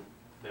 they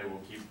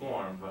will keep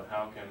warm, but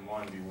how can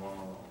one be warm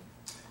alone?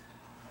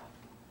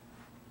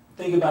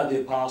 Think about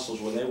the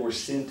apostles when they were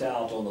sent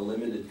out on the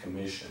limited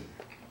commission.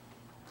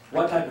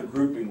 What type of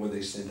grouping were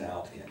they sent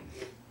out in?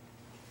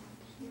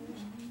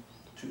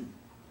 Two.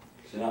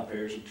 Sent out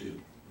pairs of two.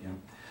 Yeah.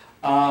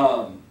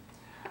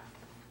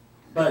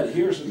 But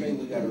here's the thing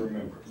we've got to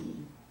remember.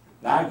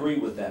 Now, I agree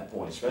with that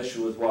point,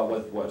 especially with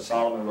what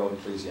Solomon wrote in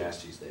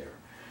Ecclesiastes there.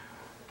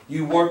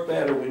 You work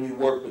better when you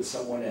work with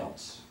someone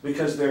else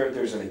because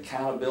there's an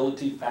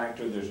accountability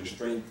factor, there's a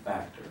strength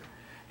factor.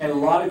 And a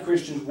lot of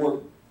Christians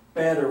work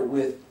better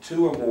with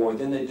two or more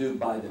than they do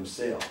by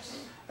themselves.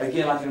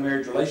 Again, like in a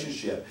marriage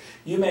relationship,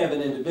 you may have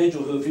an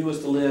individual who, if he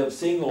was to live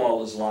single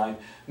all his life,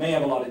 may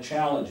have a lot of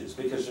challenges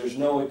because there's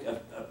no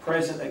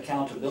present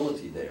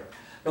accountability there.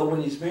 But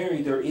when he's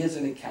married, there is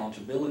an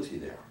accountability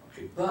there.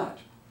 Okay, but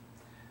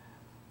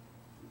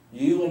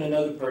you and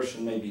another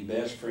person may be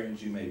best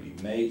friends, you may be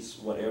mates,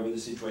 whatever the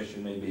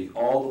situation may be,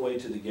 all the way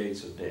to the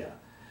gates of death.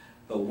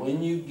 But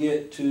when you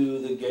get to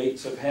the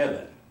gates of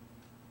heaven,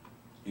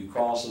 you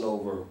cross it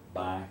over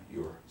by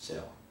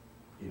yourself.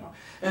 You know.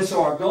 And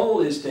so our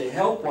goal is to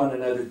help one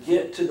another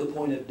get to the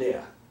point of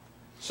death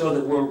so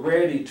that we're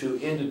ready to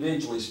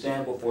individually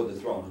stand before the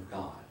throne of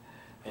God.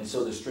 And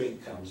so the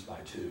strength comes by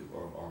two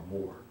or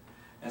more.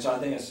 And so I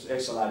think it's an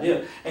excellent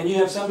idea. And you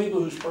have some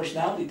people whose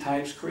personality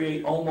types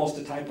create almost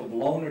a type of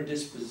loner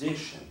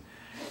disposition.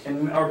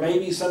 or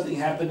maybe something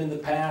happened in the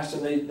past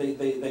and they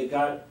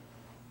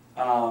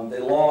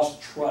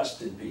lost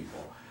trust in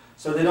people.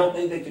 So they don't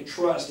think they can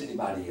trust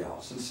anybody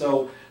else. And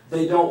so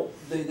they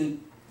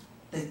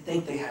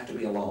think they have to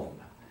be alone.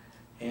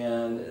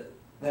 And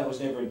that was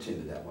never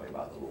intended that way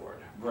by the Lord.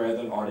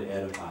 Brethren are to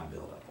edify and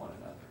build up one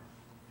another.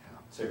 Yeah.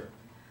 Sarah?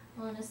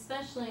 Well, and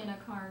especially in a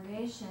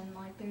congregation,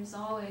 like there's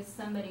always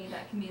somebody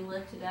that can be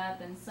lifted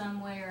up in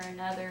some way or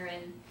another.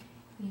 And,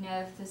 you know,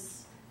 if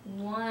this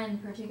one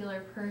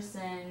particular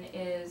person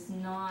is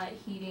not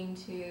heeding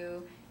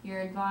to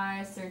your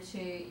advice or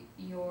to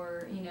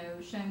your, you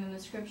know, showing them the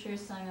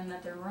scriptures, telling them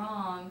that they're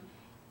wrong,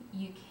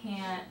 you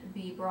can't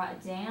be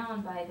brought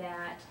down by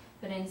that.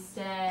 But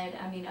instead,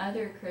 I mean,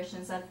 other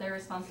Christians, that's their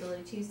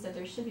responsibility too, so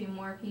there should be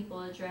more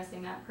people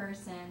addressing that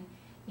person,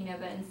 you know,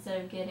 but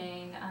instead of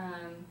getting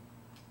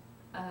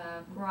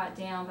brought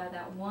down by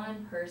that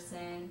one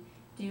person,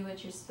 do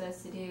what you're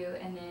supposed to do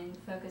and then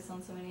focus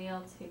on somebody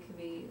else who could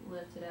be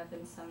lifted up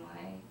in some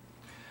way.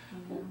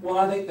 You know? Well,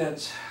 I think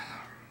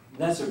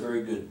that's a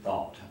very good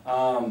thought,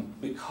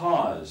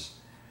 because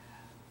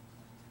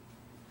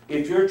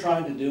if you're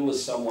trying to deal with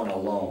someone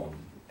alone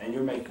and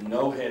you're making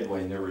no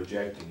headway and they're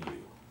rejecting you,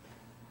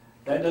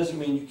 that doesn't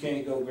mean you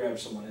can't go grab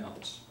someone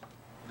else.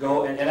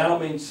 Go, and I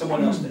don't mean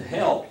someone else to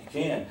help, you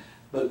can,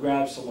 but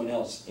grab someone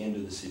else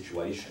into the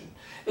situation.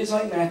 It's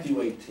like Matthew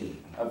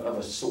 18, of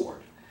a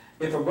sword.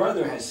 If a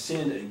brother has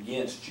sinned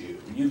against you,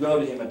 you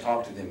go to him and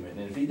talk to him, and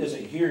if he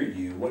doesn't hear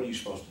you, what are you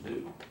supposed to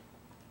do?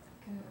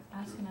 Go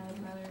ask another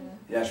brother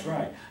to... That's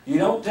right. You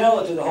don't tell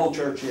it to the whole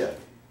church yet.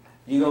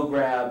 You go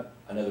grab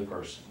another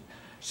person,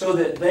 so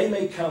that they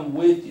may come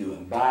with you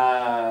and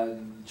by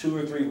 2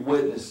 or 3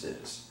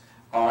 witnesses.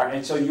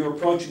 And so you're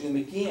approaching them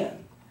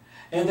again.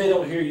 And they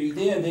don't hear you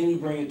then you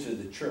bring it to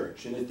the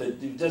church. And if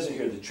it doesn't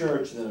hear the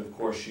church, then of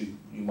course you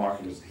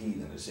mark it as a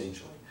heathen,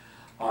 essentially.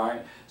 All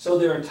right? So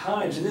there are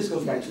times, and this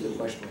goes back to the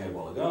question we had a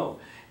while ago,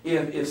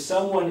 if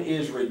someone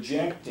is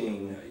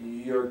rejecting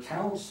your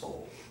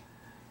counsel,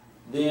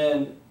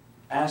 then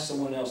ask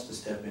someone else to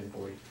step in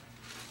for you.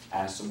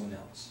 Ask someone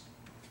else.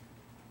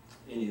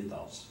 Any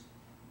thoughts?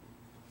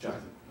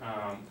 Jonathan?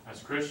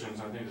 As Christians,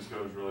 I think this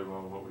goes really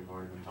well with what we've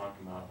already been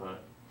talking about,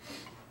 but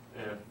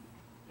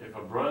if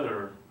a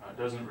brother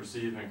doesn't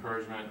receive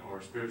encouragement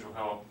or spiritual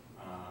help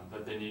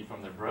that they need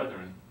from their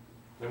brethren,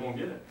 they won't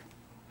get it.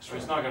 So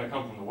it's not going to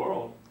come from the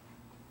world.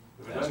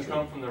 If it doesn't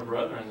come from their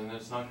brethren, then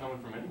it's not coming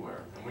from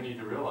anywhere. And we need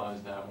to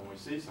realize that when we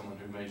see someone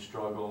who may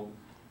struggle,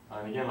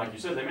 and again, like you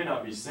said, they may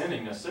not be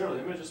sinning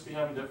necessarily, they may just be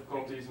having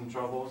difficulties and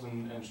troubles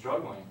and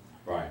struggling.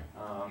 Right.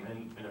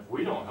 And if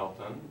we don't help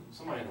them,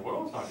 somebody in the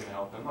world's not going to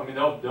help them. I mean,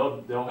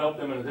 they'll help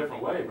them in a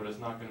different way, but it's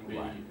not going to be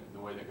the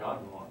way that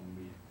God would want them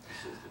to be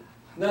assisted.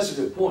 And that's a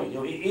good point. You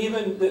know,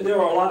 even there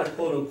are a lot of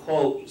quote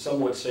unquote, some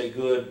would say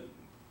good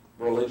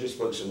religious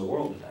books in the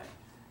world today,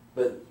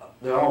 but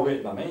they're all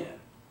written by man.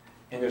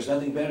 And there's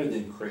nothing better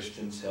than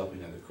Christians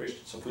helping other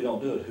Christians. So if we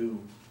don't do it,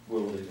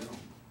 where will they go?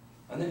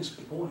 I think it's a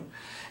good point.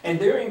 And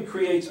therein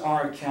creates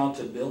our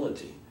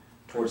accountability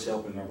towards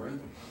helping our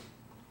brethren.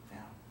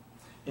 Yeah.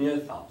 Any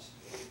other thoughts?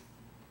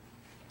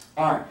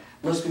 All right,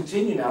 let's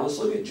continue now. Let's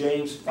look at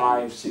James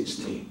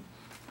 5:16.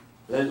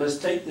 Let's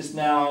take this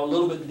now a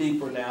little bit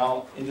deeper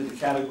now into the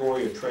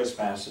category of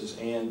trespasses.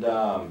 And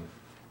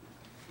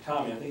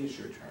Tommy, I think it's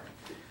your turn.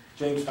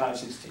 James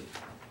 5:16.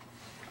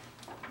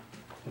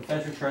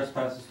 Confess your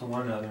trespasses to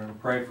one another and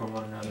pray for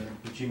one another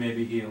that you may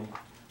be healed.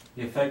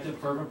 The effective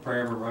fervent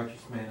prayer of a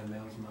righteous man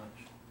avails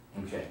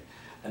much. Okay.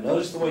 And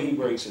notice the way he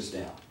breaks this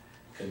down.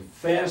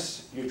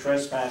 Confess your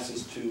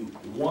trespasses to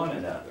one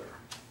another.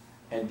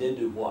 And then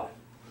do what?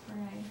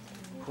 Pray.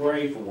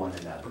 Pray for one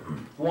another.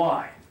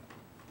 Why?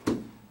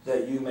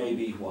 That you may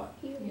be what?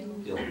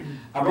 Healed.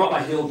 I brought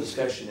my healed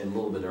discussion in a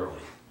little bit early.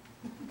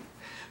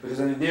 Because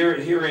I mean,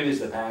 herein is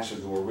the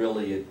passage where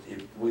really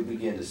we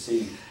begin to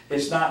see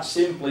it's not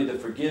simply the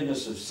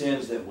forgiveness of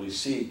sins that we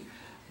seek,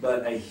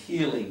 but a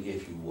healing,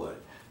 if you would,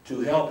 to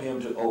help him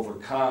to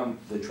overcome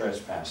the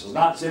trespasses.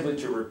 Not simply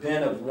to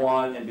repent of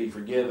one and be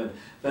forgiven,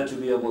 but to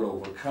be able to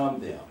overcome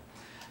them.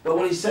 But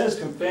when he says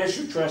confess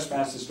your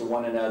trespasses to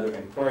one another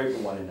and pray for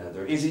one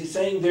another, is he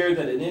saying there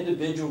that an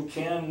individual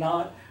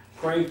cannot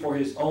pray for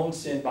his own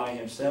sin by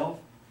himself?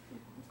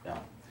 No.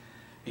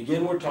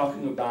 Again, we're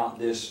talking about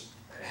this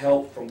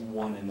help from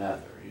one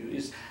another.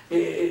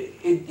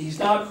 He's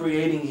not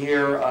creating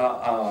here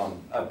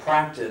a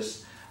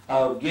practice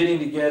of getting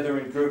together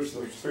in groups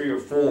of 3 or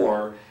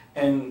 4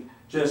 and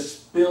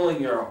just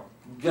spilling your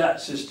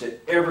guts as to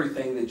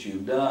everything that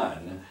you've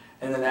done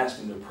and then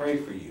asking to pray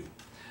for you.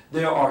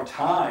 There are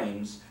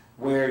times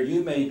where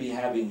you may be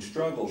having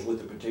struggles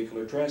with a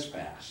particular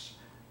trespass,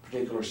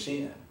 particular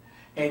sin,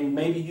 and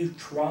maybe you've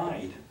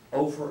tried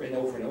over and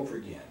over and over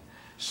again.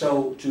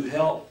 So to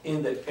help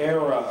in the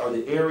era or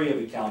the area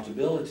of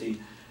accountability,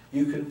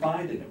 you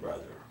confide in a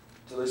brother.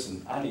 So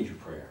listen, I need your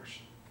prayers.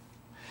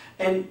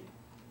 And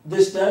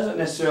this doesn't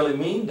necessarily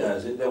mean,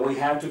 does it, that we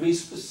have to be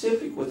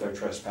specific with our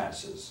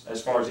trespasses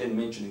as far as in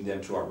mentioning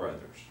them to our brothers.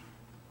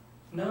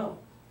 No.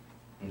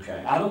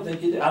 Okay, I don't think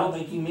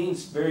he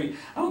means very.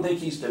 I don't think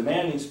he's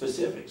demanding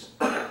specifics.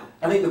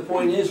 I think the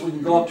point is we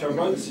can go up to our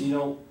brother and say, you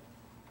know,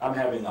 I'm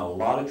having a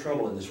lot of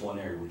trouble in this one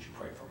area. Would you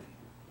pray for me?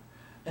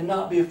 And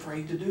not be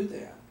afraid to do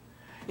that.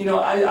 You know,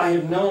 I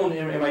have known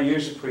in my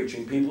years of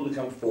preaching people to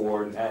come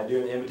forward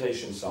during the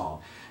invitation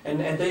song, and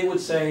they would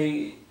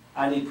say,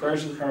 I need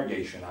prayers of the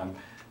congregation.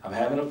 I'm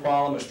having a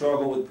problem, a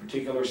struggle with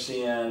particular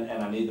sin,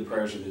 and I need the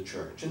prayers of the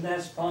church. And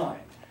that's fine.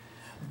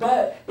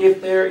 But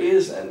if there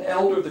is an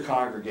elder of the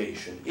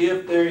congregation,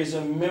 if there is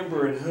a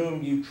member in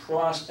whom you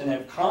trust and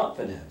have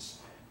confidence,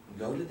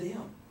 go to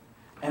them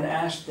and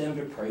ask them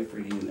to pray for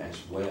you as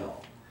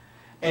well.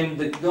 And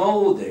the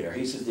goal there,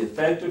 he says, the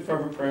effective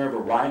fervent prayer of a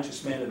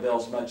righteous man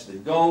avails much. The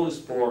goal is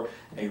for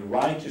a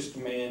righteous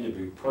man to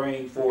be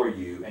praying for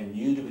you and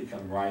you to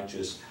become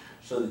righteous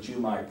so that you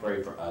might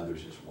pray for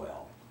others as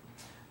well.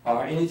 All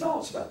right, any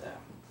thoughts about that?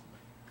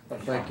 I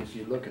think if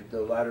you look at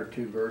the latter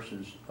two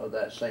verses of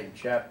that same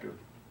chapter,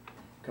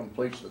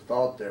 completes the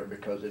thought there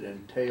because it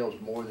entails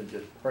more than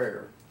just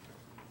prayer.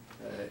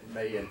 It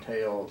may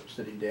entail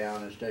sitting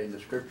down and studying the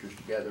scriptures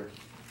together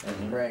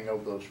and praying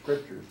over those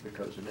scriptures,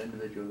 because an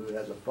individual who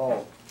has a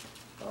fault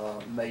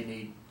may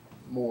need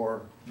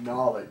more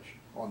knowledge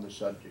on the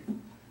subject,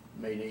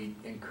 may need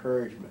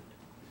encouragement.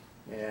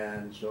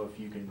 And so if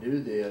you can do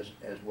this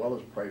as well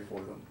as pray for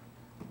them,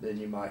 then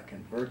you might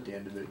convert the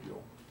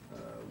individual,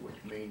 which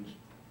means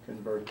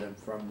convert them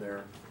from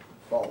their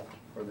fault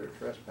or their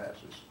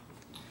trespasses.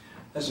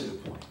 That's a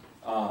good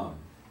point.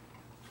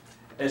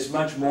 It's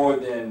much more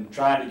than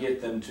trying to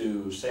get them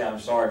to say, I'm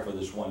sorry for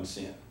this one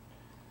sin.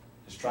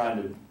 It's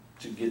trying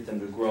to get them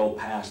to grow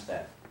past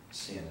that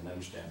sin and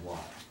understand why.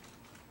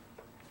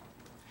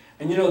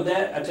 And you know,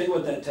 that, I tell you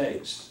what that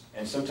takes,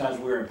 and sometimes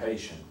we're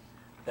impatient.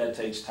 That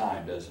takes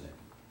time, doesn't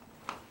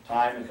it?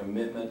 Time and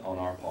commitment on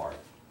our part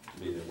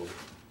to be there with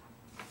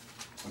them.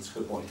 That's a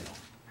good point, Hill.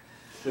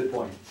 Good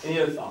point.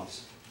 Any other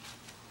thoughts?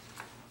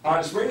 All right,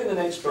 let's bring in the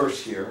next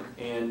verse here,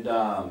 and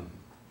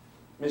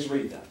Ms.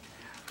 Rita,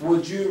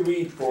 would you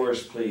read for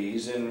us,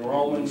 please, in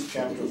Romans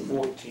chapter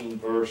 14,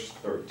 verse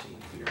 13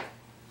 here.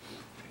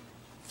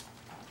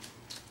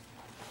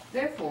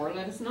 Therefore,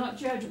 let us not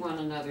judge one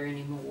another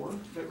anymore,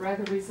 but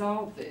rather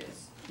resolve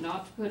this,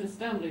 not to put a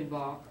stumbling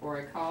block or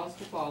a cause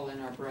to fall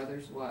in our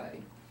brother's way.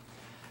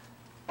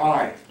 All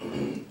right,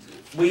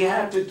 we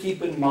have to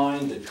keep in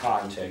mind the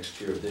context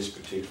here of this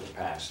particular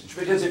passage,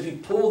 because if you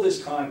pull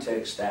this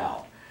context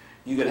out,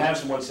 you could have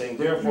someone saying,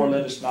 therefore,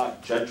 let us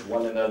not judge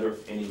one another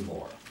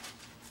anymore.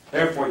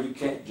 Therefore, you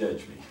can't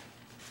judge me.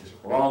 It's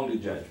wrong to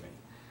judge me.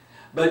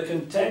 But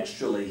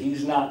contextually,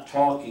 he's not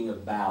talking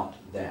about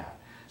that.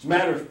 As a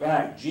matter of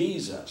fact,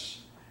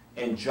 Jesus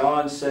in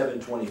John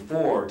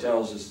 7:24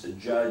 tells us to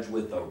judge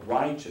with a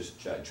righteous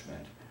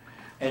judgment.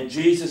 And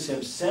Jesus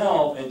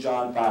himself in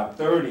John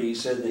 5:30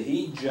 said that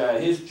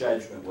his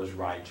judgment was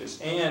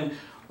righteous. And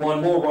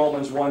one more,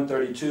 Romans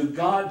 1:32,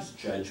 God's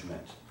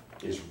judgment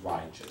is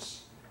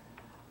righteous.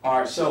 All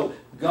right, so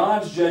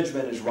God's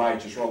judgment is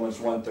righteous, Romans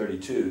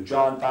 1:32.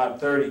 John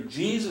 5:30,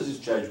 Jesus'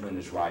 judgment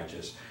is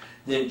righteous.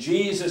 Then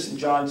Jesus in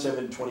John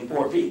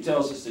 7:24, if he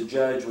tells us to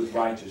judge with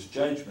righteous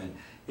judgment,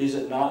 is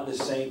it not the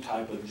same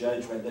type of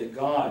judgment that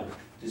God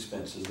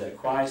dispenses, that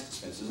Christ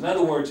dispenses? In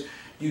other words,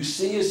 you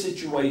see a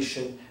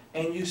situation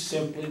and you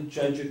simply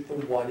judge it for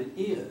what it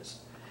is.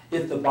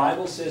 If the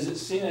Bible says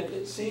it's sin,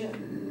 it's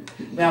sin.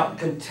 Now,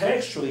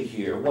 contextually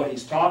here, what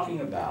he's talking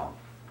about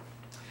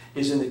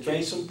is in the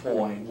case in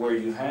point where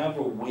you have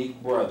a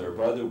weak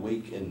brother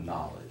weak in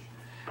knowledge,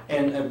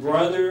 and a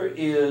brother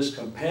is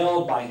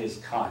compelled by his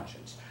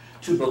conscience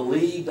to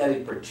believe that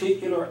a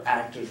particular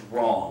act is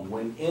wrong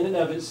when in and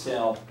of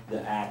itself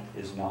the act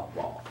is not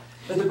wrong.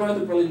 But the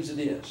brother believes it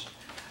is.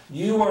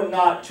 You are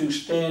not to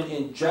stand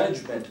in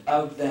judgment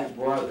of that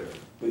brother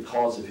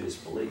because of his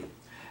belief.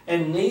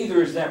 And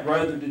neither is that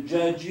brother to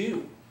judge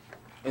you.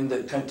 And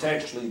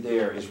contextually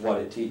there is what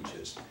it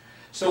teaches.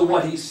 So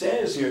what he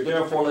says here,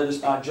 therefore let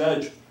us not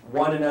judge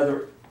one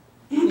another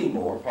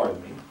anymore,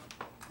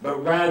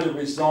 but rather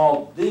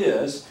resolve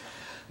this,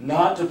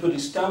 not to put a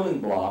stumbling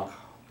block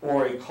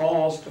or a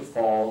cause to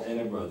fall in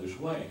a brother's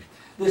way.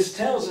 This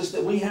tells us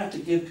that we have to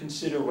give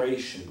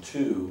consideration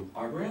to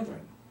our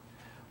brethren.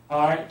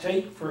 All right,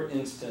 take for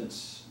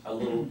instance a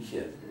little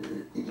kid.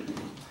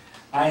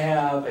 I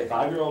have a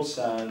 5-year-old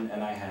son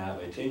and I have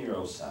a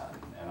 10-year-old son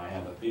and I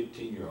have a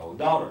 15-year-old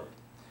daughter.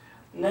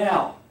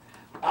 Now,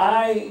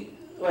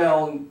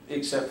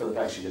 except for the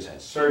fact she just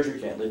had surgery,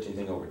 can't lift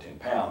anything over 10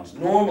 pounds.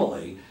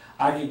 Normally,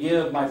 I could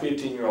give my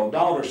 15-year-old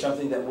daughter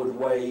something that would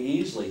weigh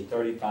easily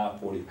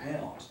 35, 40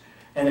 pounds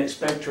and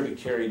expect her to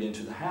carry it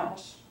into the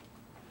house.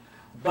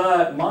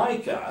 But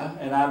Micah,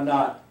 and I've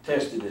not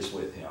tested this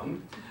with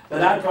him,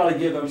 but I'd probably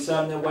give him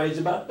something that weighs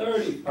about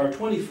 30 or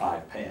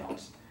 25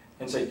 pounds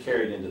and say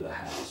carry it into the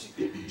house.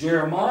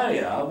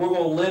 Jeremiah, we're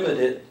going to limit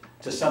it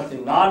to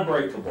something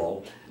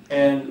non-breakable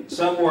and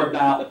somewhere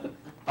about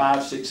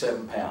 5, 6,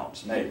 7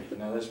 pounds, maybe.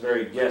 Now that's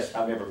very guess.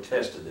 I've never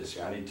tested this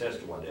here. I need to test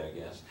it one day, I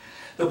guess.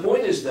 The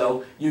point is,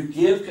 though, you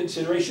give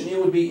consideration. It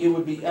would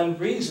be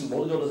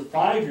unreasonable to go to the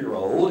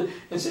 5-year-old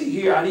and say,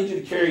 here, I need you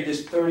to carry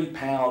this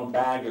 30-pound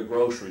bag of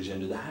groceries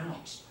into the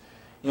house.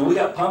 You know, we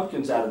got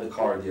pumpkins out of the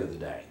car the other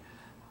day.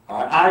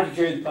 All right, I could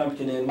carry the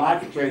pumpkin in. Mike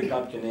could carry the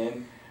pumpkin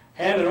in.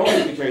 Hannah and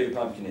Orly could carry the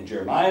pumpkin in.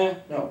 Jeremiah?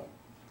 No.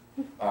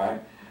 All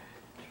right.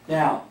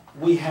 Now,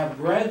 we have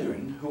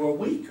brethren who are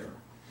weaker.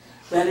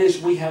 That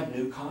is, we have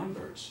new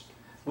converts.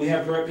 We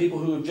have people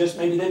who have just,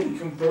 maybe they've been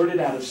converted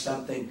out of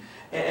something,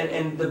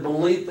 and the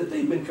belief that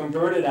they've been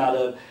converted out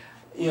of,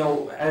 you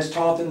know, has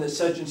taught them that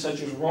such and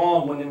such is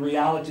wrong, when in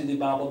reality the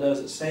Bible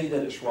doesn't say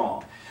that it's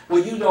wrong.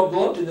 Well, you don't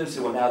go up to them and say,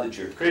 well, now that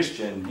you're a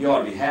Christian, you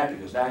ought to be happy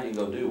because now you can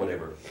go do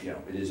whatever, you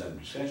know, it is under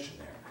discussion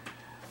there.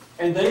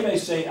 And they may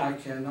say, I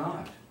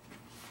cannot.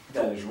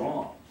 That is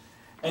wrong.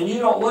 And you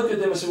don't look at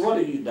them and say, what,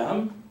 are you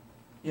dumb?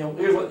 You know,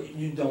 here's what,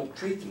 you don't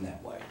treat them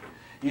that way.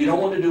 You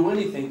don't want to do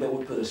anything that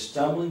would put a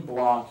stumbling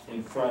block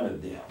in front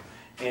of them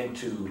and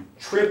to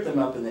trip them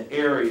up in the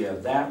area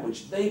of that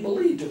which they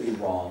believe to be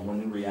wrong,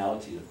 when in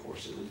reality, of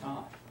course, it is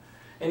not.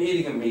 And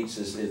eating of meats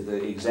is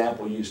the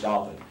example used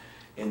often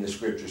in the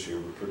Scriptures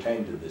here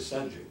pertaining to this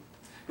subject.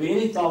 But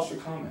any thoughts or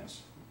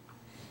comments?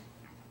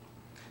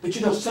 But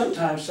you know,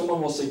 sometimes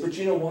someone will say, but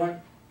you know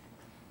what?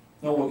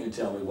 No one can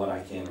tell me what I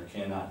can or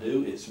cannot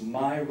do. It's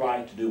my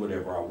right to do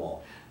whatever I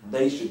want.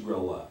 They should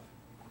grow up.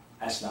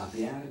 That's not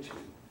the attitude.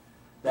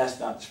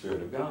 That's not the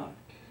Spirit of God.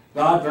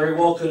 God very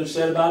well could have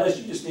said about us,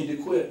 you just need to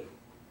quit.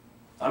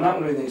 I'm not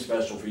going to do anything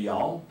special for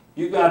y'all.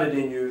 You got it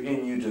in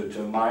you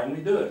to mind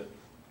me, do it.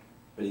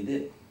 But He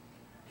didn't.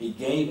 He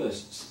gave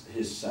us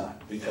His Son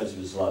because of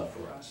His love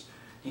for us.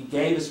 He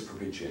gave us a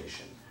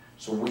propitiation.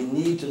 So we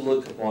need to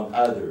look upon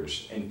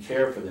others and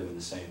care for them in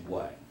the same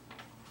way.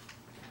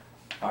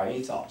 All right,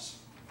 any thoughts?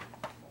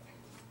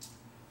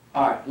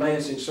 All right,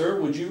 Lansing,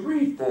 sir, would you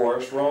read for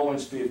us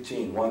Romans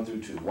 15, 1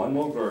 through 2? One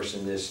more verse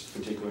in this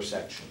particular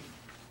section.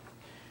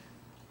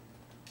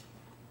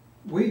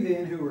 We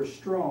then who are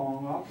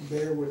strong ought to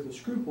bear with the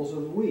scruples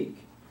of the weak,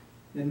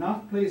 and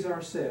not please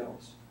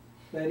ourselves.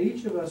 Let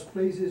each of us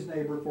please his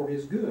neighbor for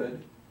his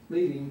good,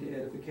 leading to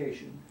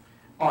edification.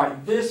 All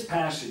right, this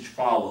passage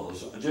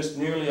follows just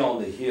nearly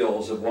on the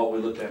heels of what we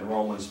looked at in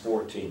Romans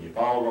 14. You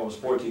follow Romans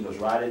 14, goes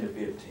right into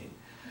 15.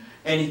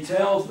 And he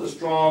tells the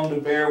strong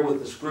to bear with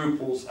the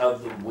scruples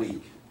of the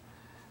weak,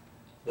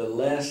 the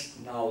less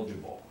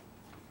knowledgeable,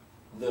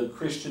 the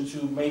Christians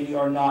who maybe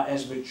are not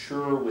as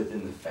mature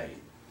within the faith.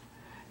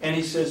 And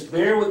he says,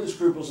 bear with the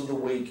scruples of the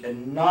weak,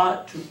 and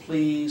not to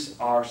please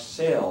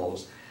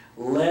ourselves.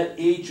 Let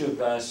each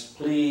of us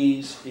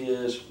please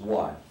his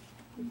what?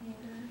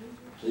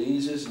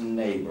 Please his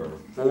neighbor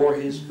for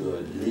his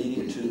good,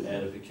 leading to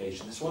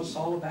edification. That's what it's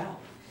all about.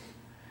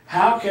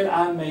 How can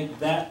I make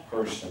that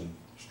person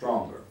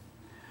stronger?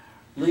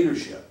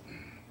 Leadership.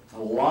 A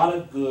lot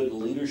of good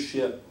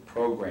leadership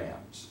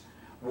programs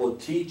will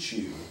teach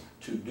you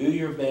to do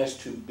your best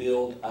to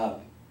build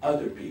up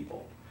other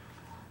people.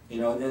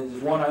 You know, and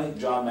there's one, I think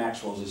John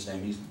Maxwell's his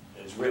name.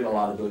 He's written a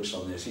lot of books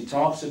on this. He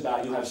talks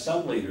about, you have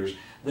some leaders,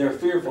 they're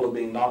fearful of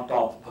being knocked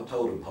off the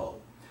totem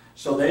pole.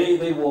 So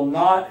they will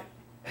not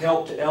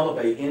help to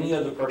elevate any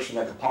other person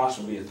that could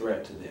possibly be a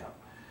threat to them.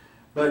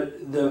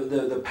 But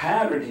the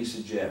pattern, he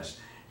suggests,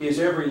 is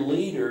every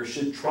leader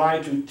should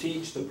try to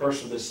teach the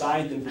person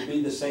beside them to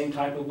be the same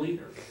type of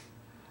leader.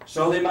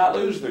 So they might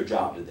lose their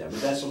job to them,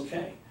 but that's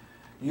okay.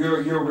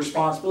 Your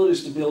responsibility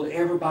is to build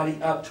everybody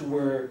up to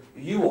where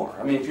you are.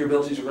 I mean, if your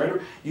abilities are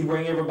greater, you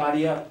bring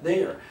everybody up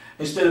there.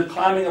 Instead of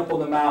climbing up on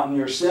the mountain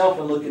yourself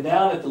and looking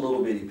down at the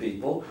little bitty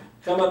people,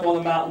 come up on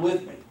the mountain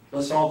with me.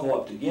 Let's all go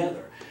up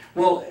together.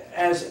 Well,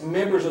 as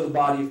members of the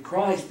body of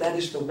Christ, that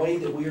is the way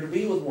that we are to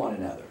be with one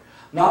another.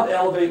 Not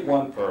elevate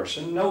one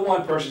person. No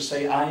one person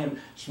say, I am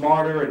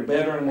smarter and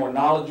better and more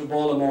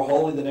knowledgeable and more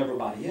holy than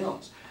everybody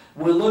else.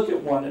 We look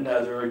at one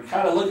another and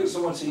kind of look at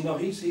someone and say, you know,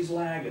 he's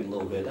lagging a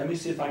little bit. Let me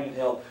see if I can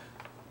help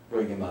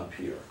bring him up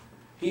here.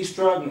 He's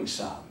struggling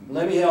some.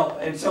 Let me help.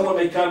 And someone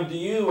may come to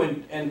you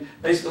and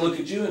basically look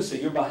at you and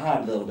say, you're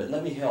behind a little bit.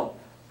 Let me help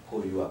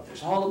pull you up.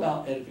 It's all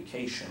about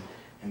edification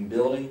and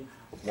building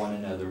one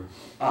another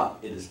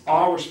up. It is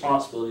our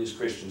responsibility as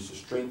Christians to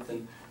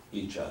strengthen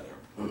each other.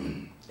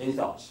 Any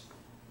thoughts?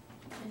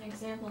 An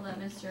example that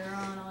Mr.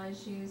 Ron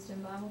always used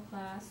in Bible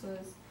class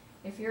was,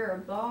 if you're a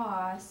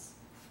boss,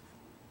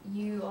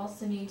 you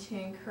also need to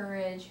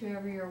encourage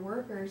whoever your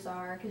workers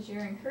are, because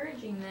you're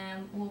encouraging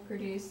them will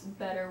produce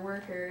better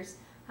workers.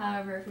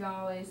 However, if you're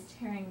always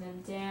tearing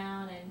them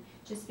down and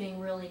just being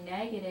really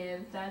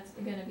negative, that's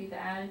going to be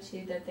the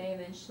attitude that they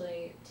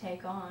eventually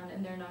take on,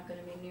 and they're not going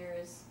to be near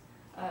as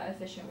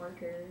efficient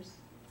workers.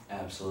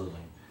 Absolutely.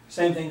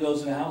 Same thing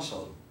goes in the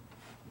household.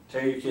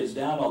 Tear your kids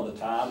down all the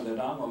time, they're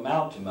not going to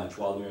amount to much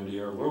while they're under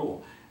your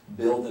rule.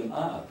 Build them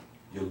up.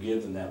 You'll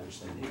give them that which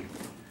they need.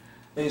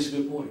 I think it's a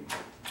good point.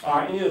 All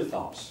right, any other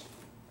thoughts?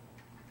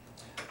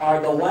 All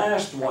right, the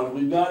last one,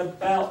 we've got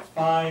about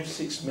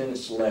 5-6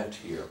 minutes left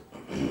here.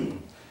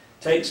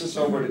 takes us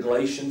over to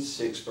Galatians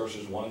 6,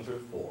 verses 1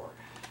 through 4.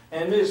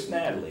 And Miss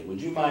Natalie,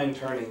 would you mind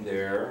turning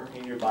there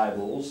in your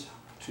Bibles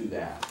to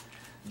that?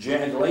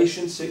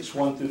 Galatians 6,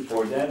 1 through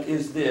 4. That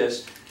is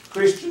this: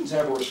 Christians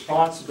have a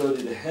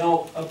responsibility to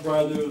help a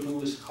brother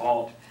who is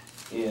caught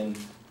in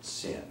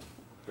sin.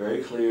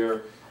 Very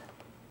clear,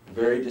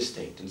 very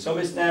distinct. And so,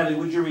 Miss Natalie,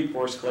 would you read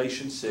for us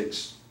Galatians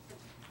 6,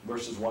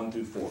 verses 1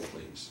 through 4,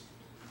 please?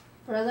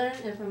 Brethren,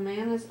 if a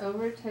man is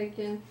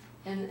overtaken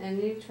in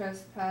any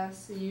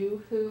trespass,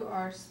 you who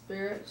are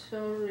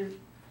spiritual,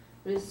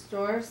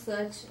 restore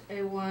such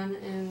a one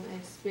in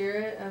a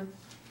spirit of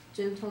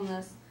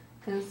gentleness,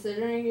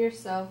 considering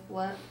yourself,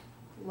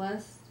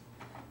 lest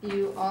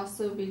you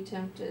also be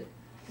tempted.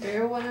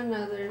 Bear one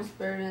another's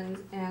burdens,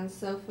 and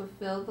so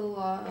fulfill the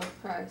law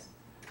of Christ.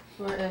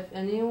 For if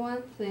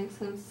anyone thinks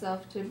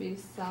himself to be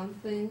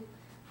something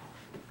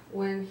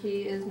when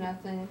he is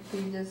nothing,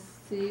 he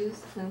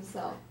deceives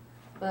himself.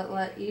 But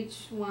let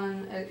each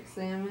one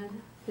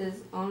examine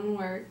his own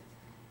work,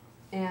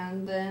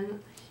 and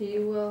then he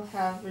will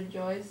have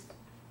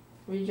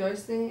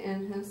rejoicing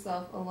in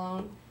himself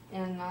alone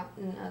and not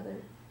in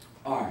others.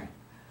 All right.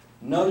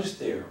 Notice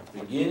there,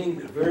 beginning,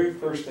 the very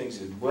first thing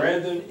says,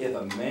 Brethren, if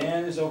a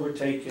man is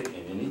overtaken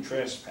in any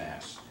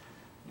trespass,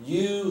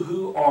 you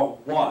who are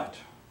what?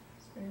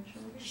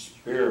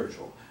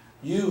 Spiritual.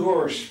 You who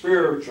are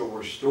spiritual,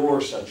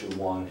 restore such a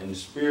one in the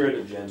spirit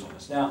of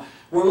gentleness. Now,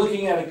 we're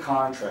looking at a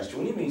contrast.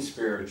 When you mean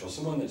spiritual,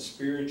 someone that's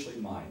spiritually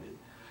minded.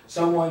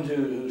 Someone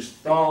whose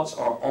thoughts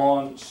are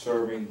on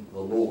serving the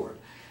Lord.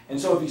 And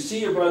so if you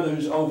see a brother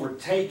who's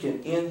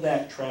overtaken in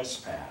that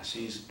trespass,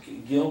 he's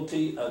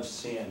guilty of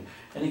sin,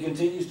 and he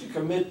continues to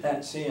commit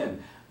that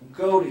sin,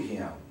 go to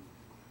him,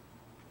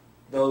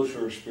 those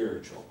who are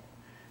spiritual.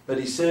 But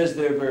he says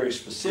there very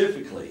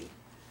specifically,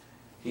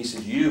 he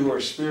says, you who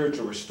are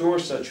spiritual, restore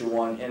such a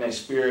one in a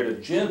spirit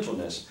of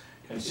gentleness,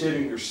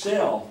 considering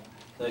yourself,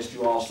 lest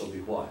you also be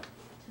what?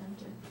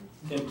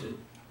 Tempted.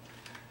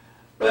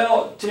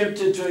 Well,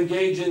 tempted to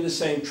engage in the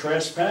same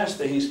trespass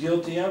that he's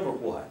guilty of, or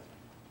what?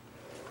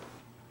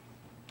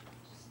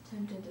 Just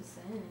tempted to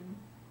sin.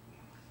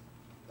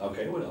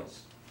 Okay, what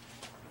else?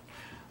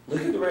 Look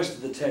at the rest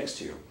of the text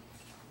here.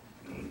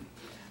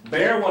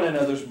 Bear one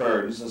another's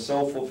burdens, and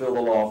so fulfill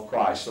the law of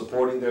Christ,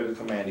 supporting there the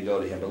command to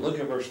go to him. But look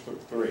at verse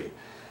 3.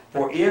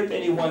 For if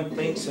anyone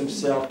thinks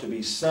himself to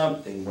be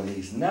something when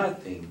he's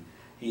nothing,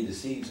 he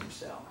deceives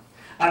himself.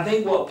 I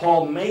think what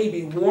Paul may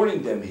be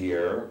warning them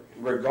here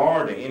in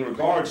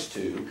regards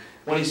to,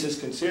 when he says,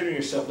 consider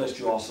yourself lest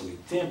you also be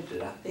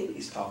tempted, I think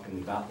he's talking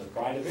about the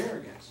pride of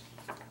arrogance.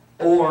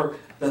 Or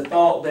the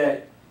thought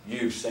that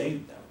you've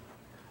saved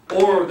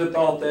them. Or the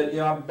thought that,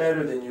 I'm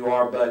better than you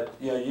are, but,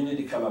 you need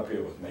to come up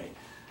here with me.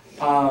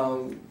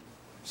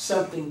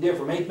 Something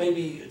different,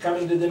 maybe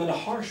coming to them in a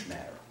harsh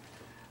manner.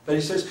 But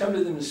he says, come to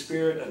them in the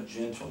spirit of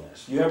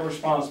gentleness. You have a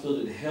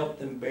responsibility to help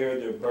them bear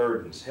their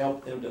burdens,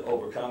 help them to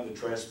overcome the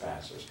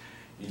trespassers.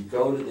 You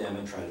go to them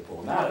and try to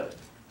pull them out of it.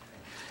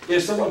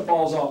 If someone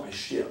falls off a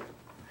ship,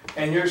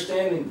 and you're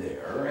standing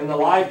there, and the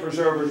life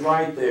preserver's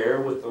right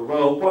there with the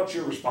rope, what's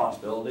your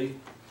responsibility?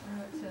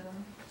 Throw it to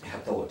them. Yeah,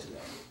 throw it to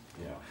them.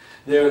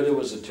 There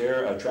was a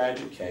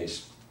tragic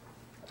case,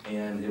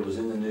 and it was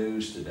in the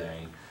news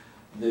today.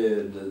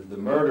 The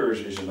murder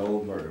is an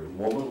old murder. A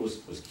woman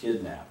was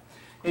kidnapped.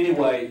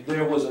 Anyway,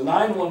 there was a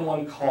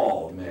 911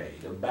 call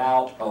made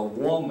about a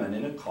woman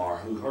in a car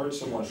who heard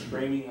someone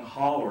screaming and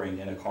hollering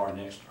in a car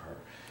next to her.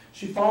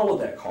 She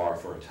followed that car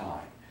for a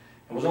time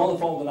and was on the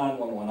phone with the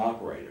 911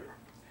 operator.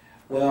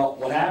 Well,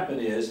 what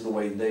happened is, the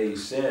way they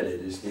said it,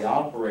 is the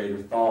operator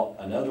thought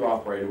another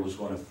operator was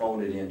going to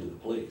phone it in to the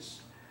police.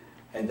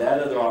 And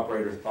that other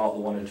operator thought the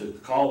one who took the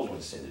call was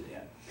going to send it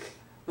in.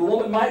 The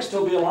woman might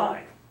still be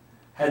alive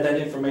had that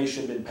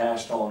information been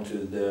passed on to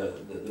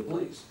the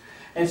police.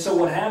 And so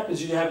what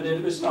happens is you have an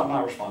individual, it's not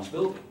my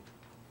responsibility.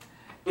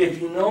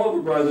 If you know of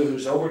a brother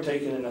who's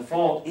overtaken in a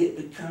fault, it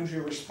becomes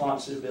your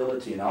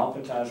responsibility. And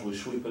oftentimes we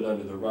sweep it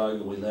under the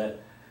rug and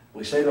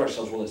we say to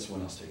ourselves, well, let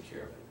someone else take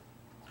care of it.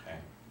 Okay?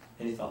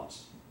 Any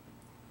thoughts?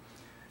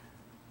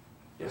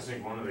 I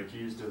think one of the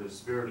keys to the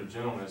spirit of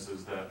gentleness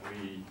is that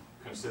we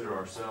consider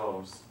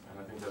ourselves, and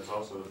I think that's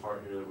also the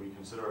part here, that we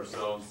consider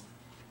ourselves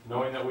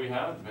knowing that we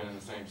have been in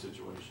the same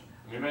situation.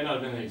 We may not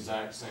have been the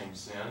exact same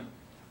sin,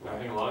 but I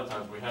think a lot of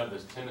times we have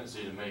this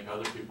tendency to make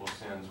other people's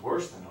sins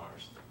worse than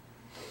ours.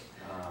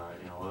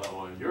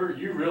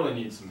 You really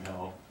need some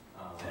help.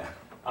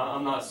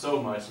 I'm not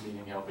so much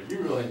needing help, but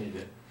you really need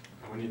it.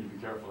 And we need to be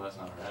careful that's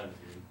not our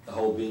attitude. The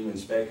whole beam and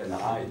speck in the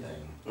eye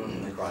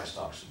thing that Christ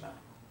talks about.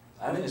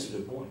 I think it's a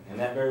good point, and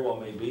that very well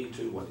may be,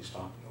 too, what he's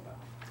talking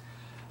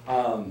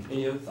about.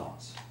 Any other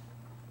thoughts?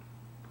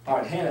 All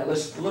right, Hannah,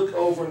 let's look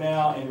over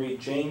now and read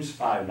James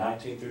 5,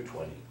 19 through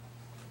 20.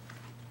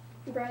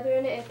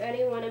 Brethren, if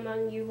anyone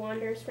among you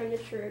wanders from the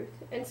truth,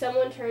 and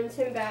someone turns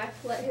him back,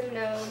 let him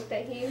know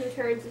that he who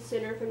turns a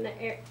sinner from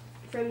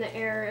the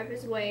error of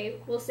his way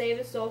will save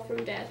a soul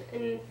from death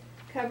and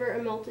cover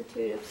a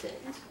multitude of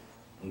sins.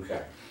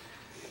 Okay.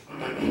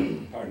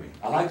 Pardon me.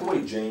 I like the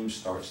way James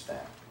starts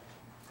that.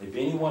 If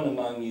anyone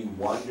among you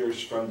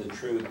wanders from the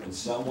truth and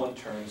someone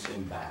turns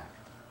him back,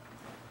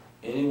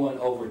 anyone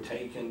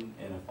overtaken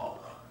in a fault.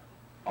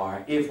 All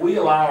right, if we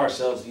allow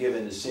ourselves to give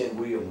into sin,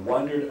 we have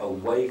wandered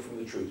away from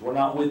the truth. We're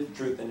not with the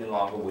truth any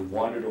longer. We've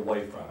wandered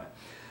away from it.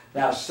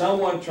 Now,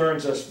 someone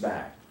turns us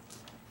back.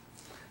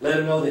 Let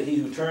him know that he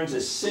who turns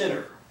is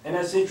sinner. And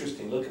that's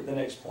interesting. Look at the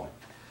next point.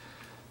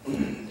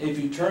 If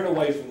you turn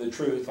away from the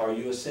truth, are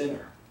you a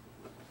sinner?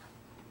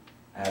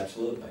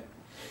 Absolutely.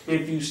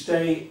 If you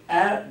stay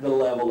at the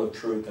level of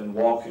truth and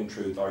walk in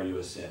truth, are you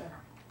a sinner?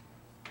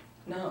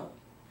 No.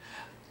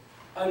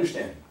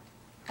 Understand,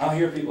 I'll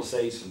hear people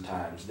say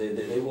sometimes,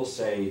 they will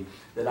say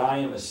that I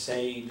am a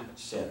saved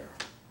sinner.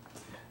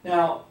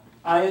 Now,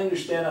 I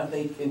understand, I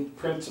think, in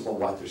principle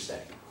what they're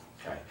saying.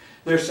 Okay?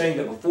 They're saying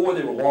that before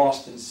they were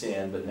lost in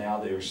sin, but now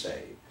they are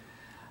saved.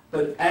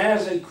 But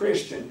as a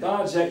Christian,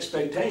 God's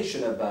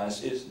expectation of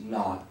us is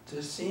not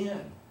to sin,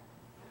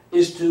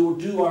 is to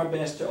do our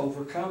best to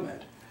overcome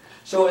it.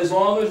 So as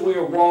long as we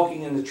are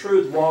walking in the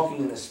truth, walking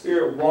in the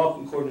Spirit,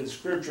 walking according to the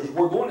Scriptures,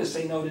 we're going to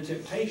say no to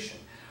temptation.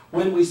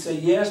 When we say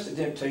yes to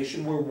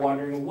temptation, we're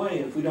wandering away.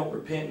 And if we don't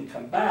repent and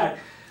come back,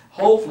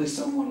 hopefully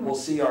someone will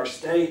see our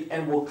state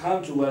and will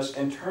come to us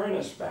and turn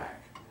us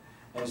back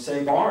and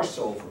save our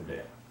soul from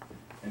death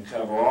and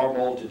cover our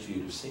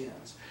multitude of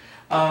sins.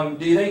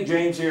 Do you think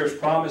James here is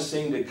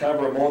promising to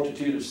cover a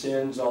multitude of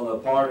sins on the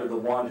part of the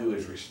one who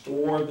has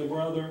restored the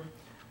brother?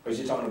 Or is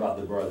he talking about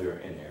the brother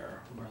in error?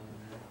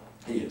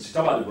 He is. He's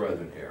talking about the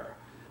brother in error.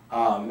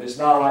 It's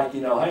not like,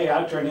 hey,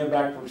 I turned him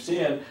back from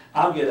sin,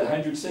 I'll get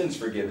 100 sins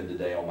forgiven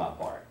today on my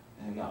part.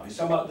 And no, he's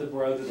talking about the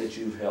brother that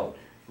you've helped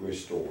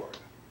restore.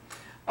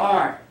 All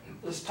right,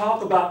 let's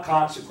talk about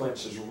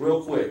consequences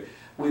real quick.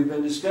 We've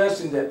been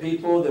discussing that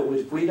people, that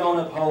if we don't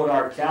uphold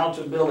our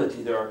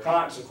accountability, there are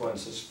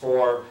consequences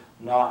for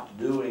not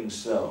doing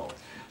so.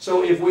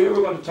 So if we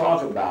were going to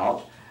talk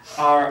about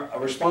our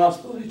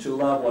responsibility to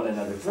love one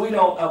another, if we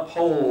don't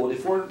uphold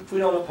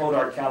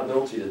our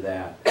accountability to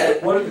that,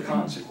 what are the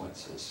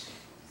consequences?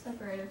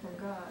 Separated from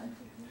God.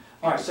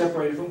 All right,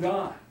 separated from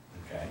God.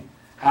 Okay.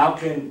 How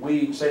can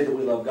we say that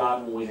we love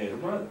God when we hate a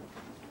brother?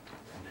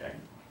 Okay.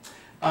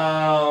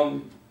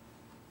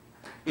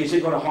 Is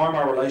it going to harm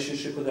our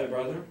relationship with that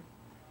brother?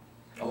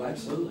 Oh,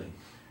 absolutely.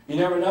 You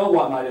never know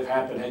what might have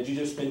happened had you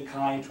just been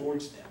kind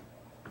towards them,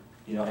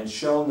 and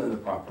shown them the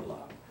proper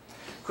love.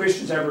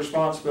 Christians have a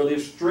responsibility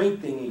of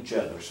strengthening each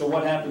other. So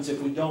what happens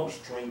if we don't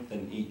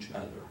strengthen each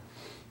other?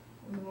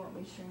 We won't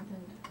be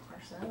strengthened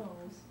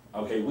ourselves.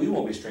 Okay, we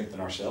won't be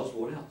strengthened ourselves, but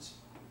what else?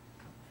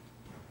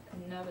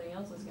 And nobody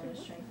else is going to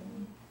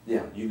strengthen you.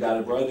 Yeah, you've got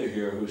a brother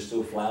here who's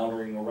still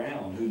floundering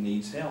around, who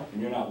needs help,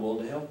 and you're not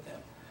willing to help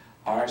them.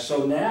 All right,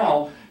 so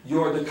now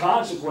the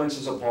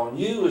consequences upon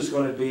you is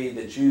going to be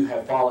that you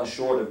have fallen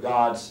short of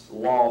God's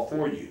law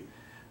for you.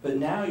 But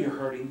now you're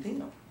hurting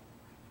them,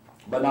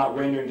 but not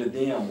rendering to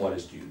them what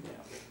is due them.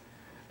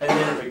 And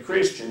then if a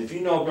Christian, if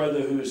you know a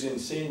brother who's in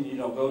sin, you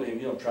don't go to him,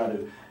 you don't try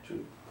to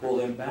pull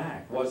him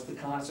back. What's the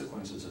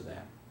consequences of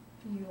that?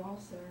 You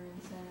also are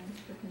in sin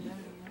for condoning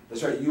it.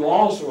 That's right, you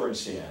also are in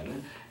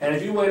sin. And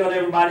if you wait on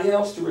everybody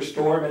else to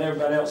restore him and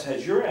everybody else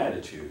has your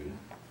attitude,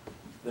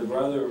 the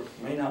brother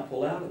may not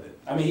pull out of it.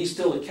 I mean, he's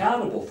still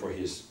accountable for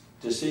his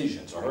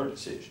decisions or her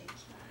decisions.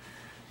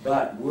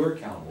 But we're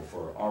accountable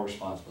for our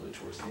responsibility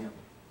towards them.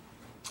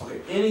 Okay,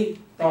 any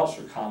thoughts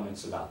or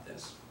comments about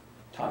this?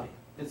 Tommy?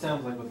 It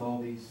sounds like with all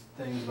these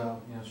things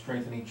about,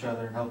 strengthening each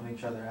other and helping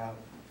each other out,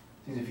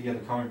 it seems if you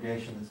get a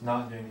congregation that's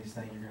not doing these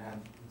things, you're going to have,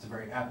 it's a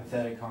very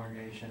apathetic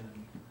congregation.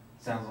 And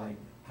it sounds like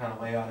kind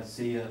of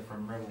Laodicea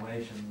from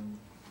Revelation,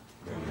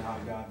 and how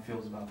God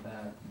feels about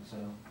that. And so,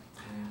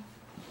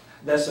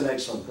 That's an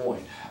excellent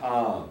point.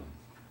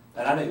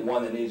 And I think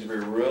one that needs to be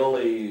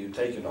really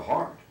taken to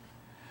heart.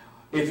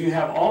 If you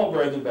have all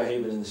brethren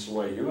behaving in this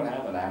way, you're going to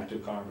have an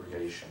active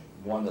congregation,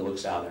 one that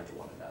looks out after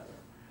one another.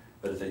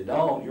 But if they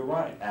don't, you're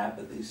right,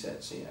 apathy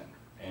sets in,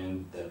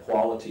 and the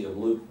quality of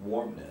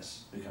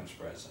lukewarmness becomes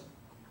present.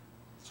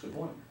 That's a good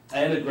point.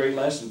 And a great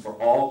lesson for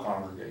all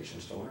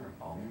congregations to learn,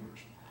 all members.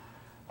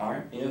 All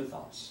right, any other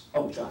thoughts?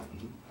 Oh, John.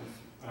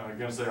 I'm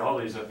going to say all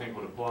these I think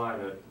would apply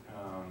that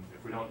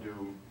if we don't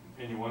do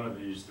any one of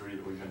these three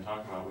that we've been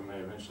talking about, we may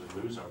eventually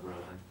lose our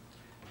brethren.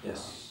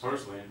 Yes.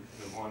 Personally,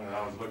 the one that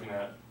I was looking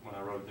at when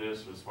I wrote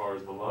this, as far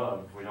as the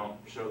love, if we don't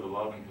show the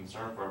love and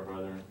concern for our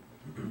brethren,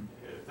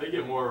 if they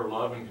get more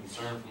love and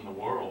concern from the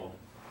world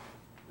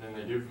than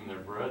they do from their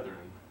brethren,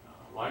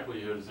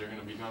 likelihood is they're going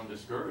to become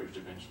discouraged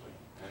eventually,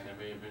 and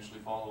they may eventually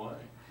fall away.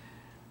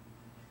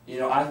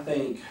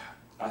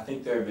 I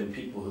think there have been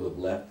people who have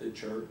left the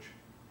church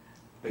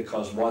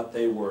because what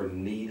they were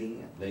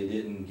needing, they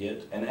didn't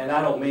get. And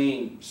I don't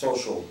mean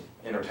social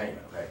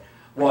entertainment, okay?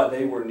 What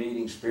they were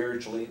needing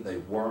spiritually, they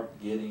weren't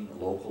getting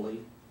locally.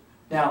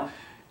 Now,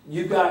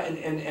 you've got,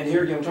 and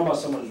here again, I'm talking about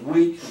someone who's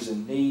weak, who's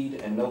in need,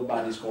 and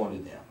nobody's going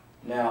to them.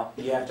 Now,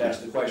 you have to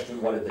ask the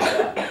question, what have they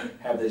done?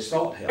 Have they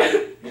sought help?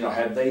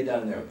 Have they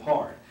done their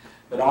part?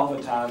 But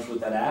oftentimes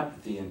with that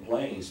apathy in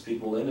place,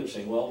 people end up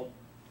saying, well,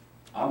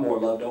 I'm more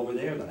loved over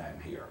there than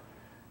I'm here.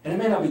 And it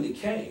may not be the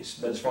case,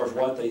 but as far as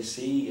what they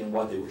see and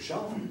what they were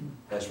shown,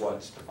 that's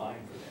what's defined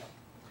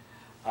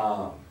for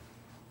them.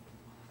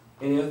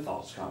 Any other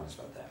thoughts, comments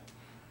about that?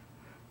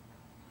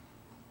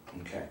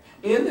 Okay.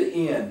 In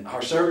the end,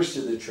 our service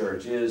to the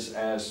church is,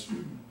 as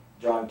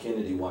John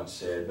Kennedy once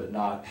said, but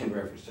not in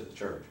reference to the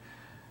church,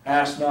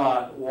 ask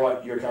not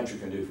what your country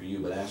can do for you,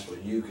 but ask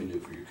what you can do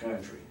for your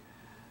country.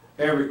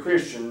 Every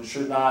Christian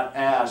should not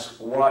ask,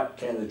 what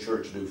can the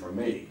church do for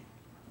me,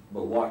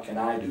 but what can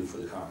I do for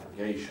the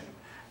congregation?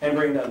 And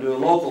bring that to a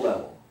local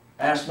level.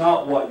 Ask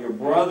not what your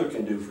brother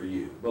can do for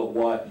you, but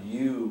what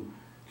you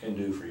can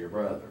do for your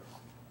brother.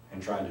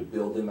 And trying to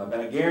build them up.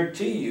 And I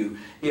guarantee you,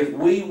 if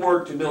we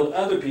work to build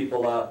other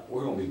people up,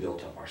 we're going to be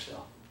built up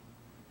ourselves.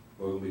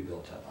 We're going to be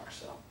built up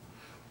ourselves.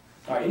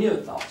 All right, any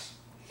other thoughts?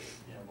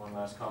 Yeah, one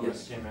last comment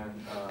Yes. that came in.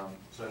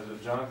 Says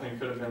that Jonathan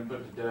could have been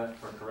put to death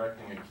for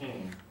correcting a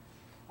king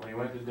when he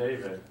went to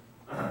David,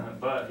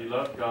 but he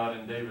loved God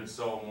and David's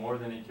soul more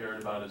than he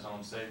cared about his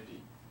own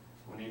safety.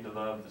 We need to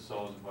love the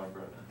souls of our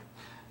brethren.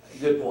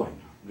 Good point.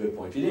 Good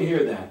point. If you didn't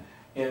hear that,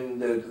 and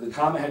the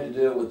comment had to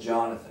do with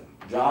Jonathan.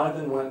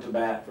 Jonathan went to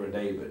bat for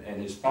David,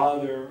 and his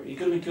father, he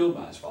could have been killed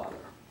by his father,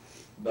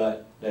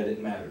 but that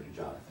didn't matter to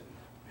Jonathan.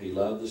 He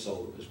loved the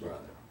soul of his brother.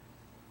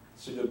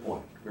 It's a good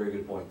point. Very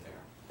good point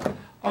there.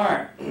 All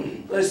right,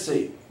 let's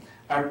see.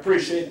 I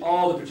appreciate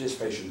all the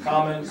participation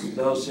comments,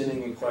 those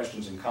sending in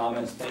questions and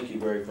comments. Thank you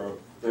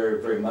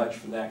very much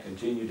for that.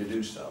 Continue to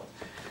do so.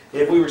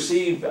 If we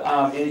receive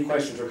any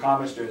questions or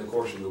comments during the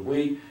course of the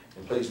week,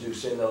 and please do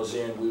send those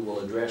in. We will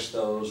address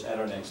those at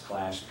our next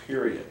class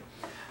period.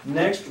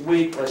 Next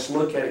week, let's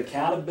look at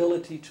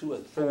accountability to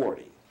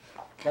authority.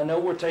 I know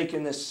we're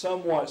taking this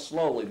somewhat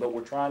slowly, but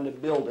we're trying to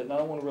build it, and I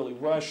don't want to really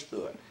rush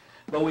through it.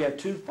 But we have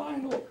two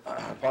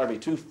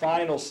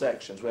final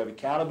sections. We have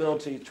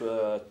accountability to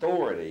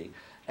authority,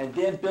 and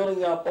then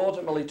building up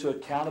ultimately to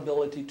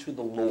accountability to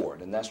the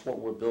Lord, and that's what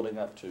we're building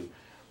up to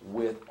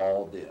with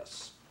all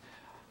this.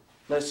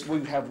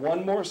 We have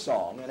one more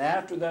song, and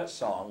after that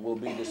song, we'll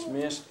be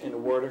dismissed in a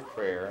word of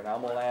prayer, and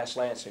I'm going to ask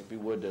Lance, if he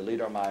would, to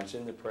lead our minds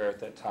in the prayer at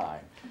that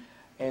time.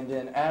 And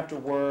then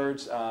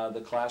afterwards,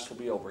 the class will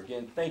be over.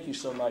 Again, thank you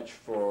so much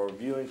for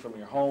viewing from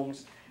your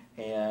homes,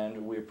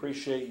 and we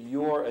appreciate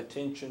your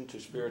attention to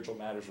spiritual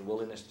matters and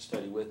willingness to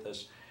study with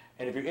us.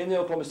 And if you're in the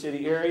Oklahoma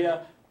City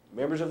area,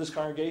 members of this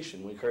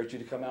congregation, we encourage you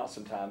to come out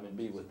sometime and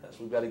be with us.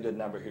 We've got a good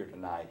number here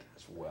tonight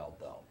as well,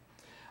 though.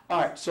 All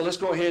right, so let's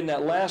go ahead, and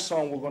that last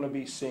song we're going to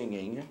be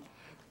singing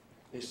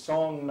is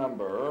song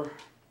number,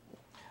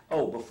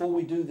 before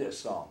we do this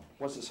song,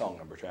 what's the song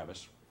number,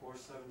 Travis?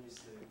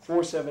 476.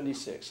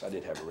 476, I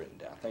did have it written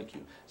down, thank you.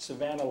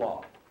 Savannah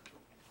Long.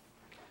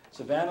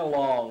 Savannah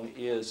Long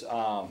is, if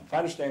I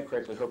understand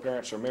correctly, her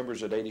parents are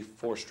members at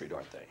 84th Street,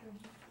 aren't they?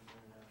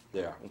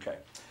 There, okay.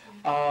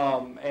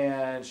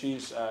 And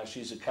she's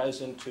a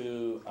cousin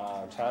to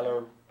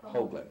Tyler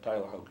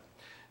Hoagland,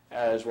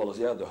 as well as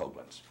the other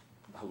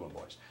Hoagland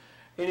boys.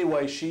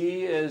 Anyway,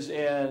 she is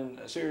in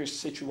a serious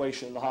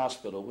situation in the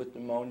hospital with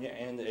pneumonia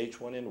and the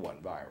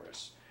H1N1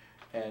 virus.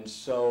 And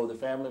so the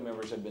family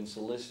members have been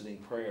soliciting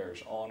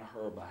prayers on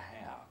her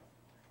behalf.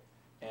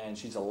 And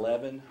she's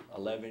 11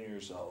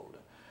 years old.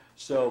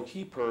 So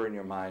keep her in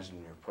your minds and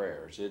in your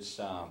prayers. It's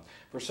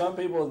for some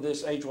people,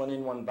 this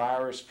H1N1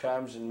 virus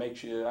comes and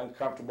makes you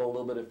uncomfortable, a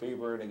little bit of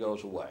fever, and it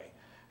goes away.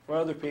 For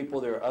other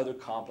people, there are other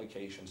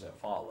complications that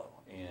follow.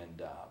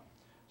 And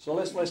so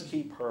let's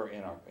keep her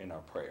in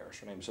our prayers.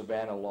 Her name is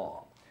Savannah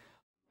Long.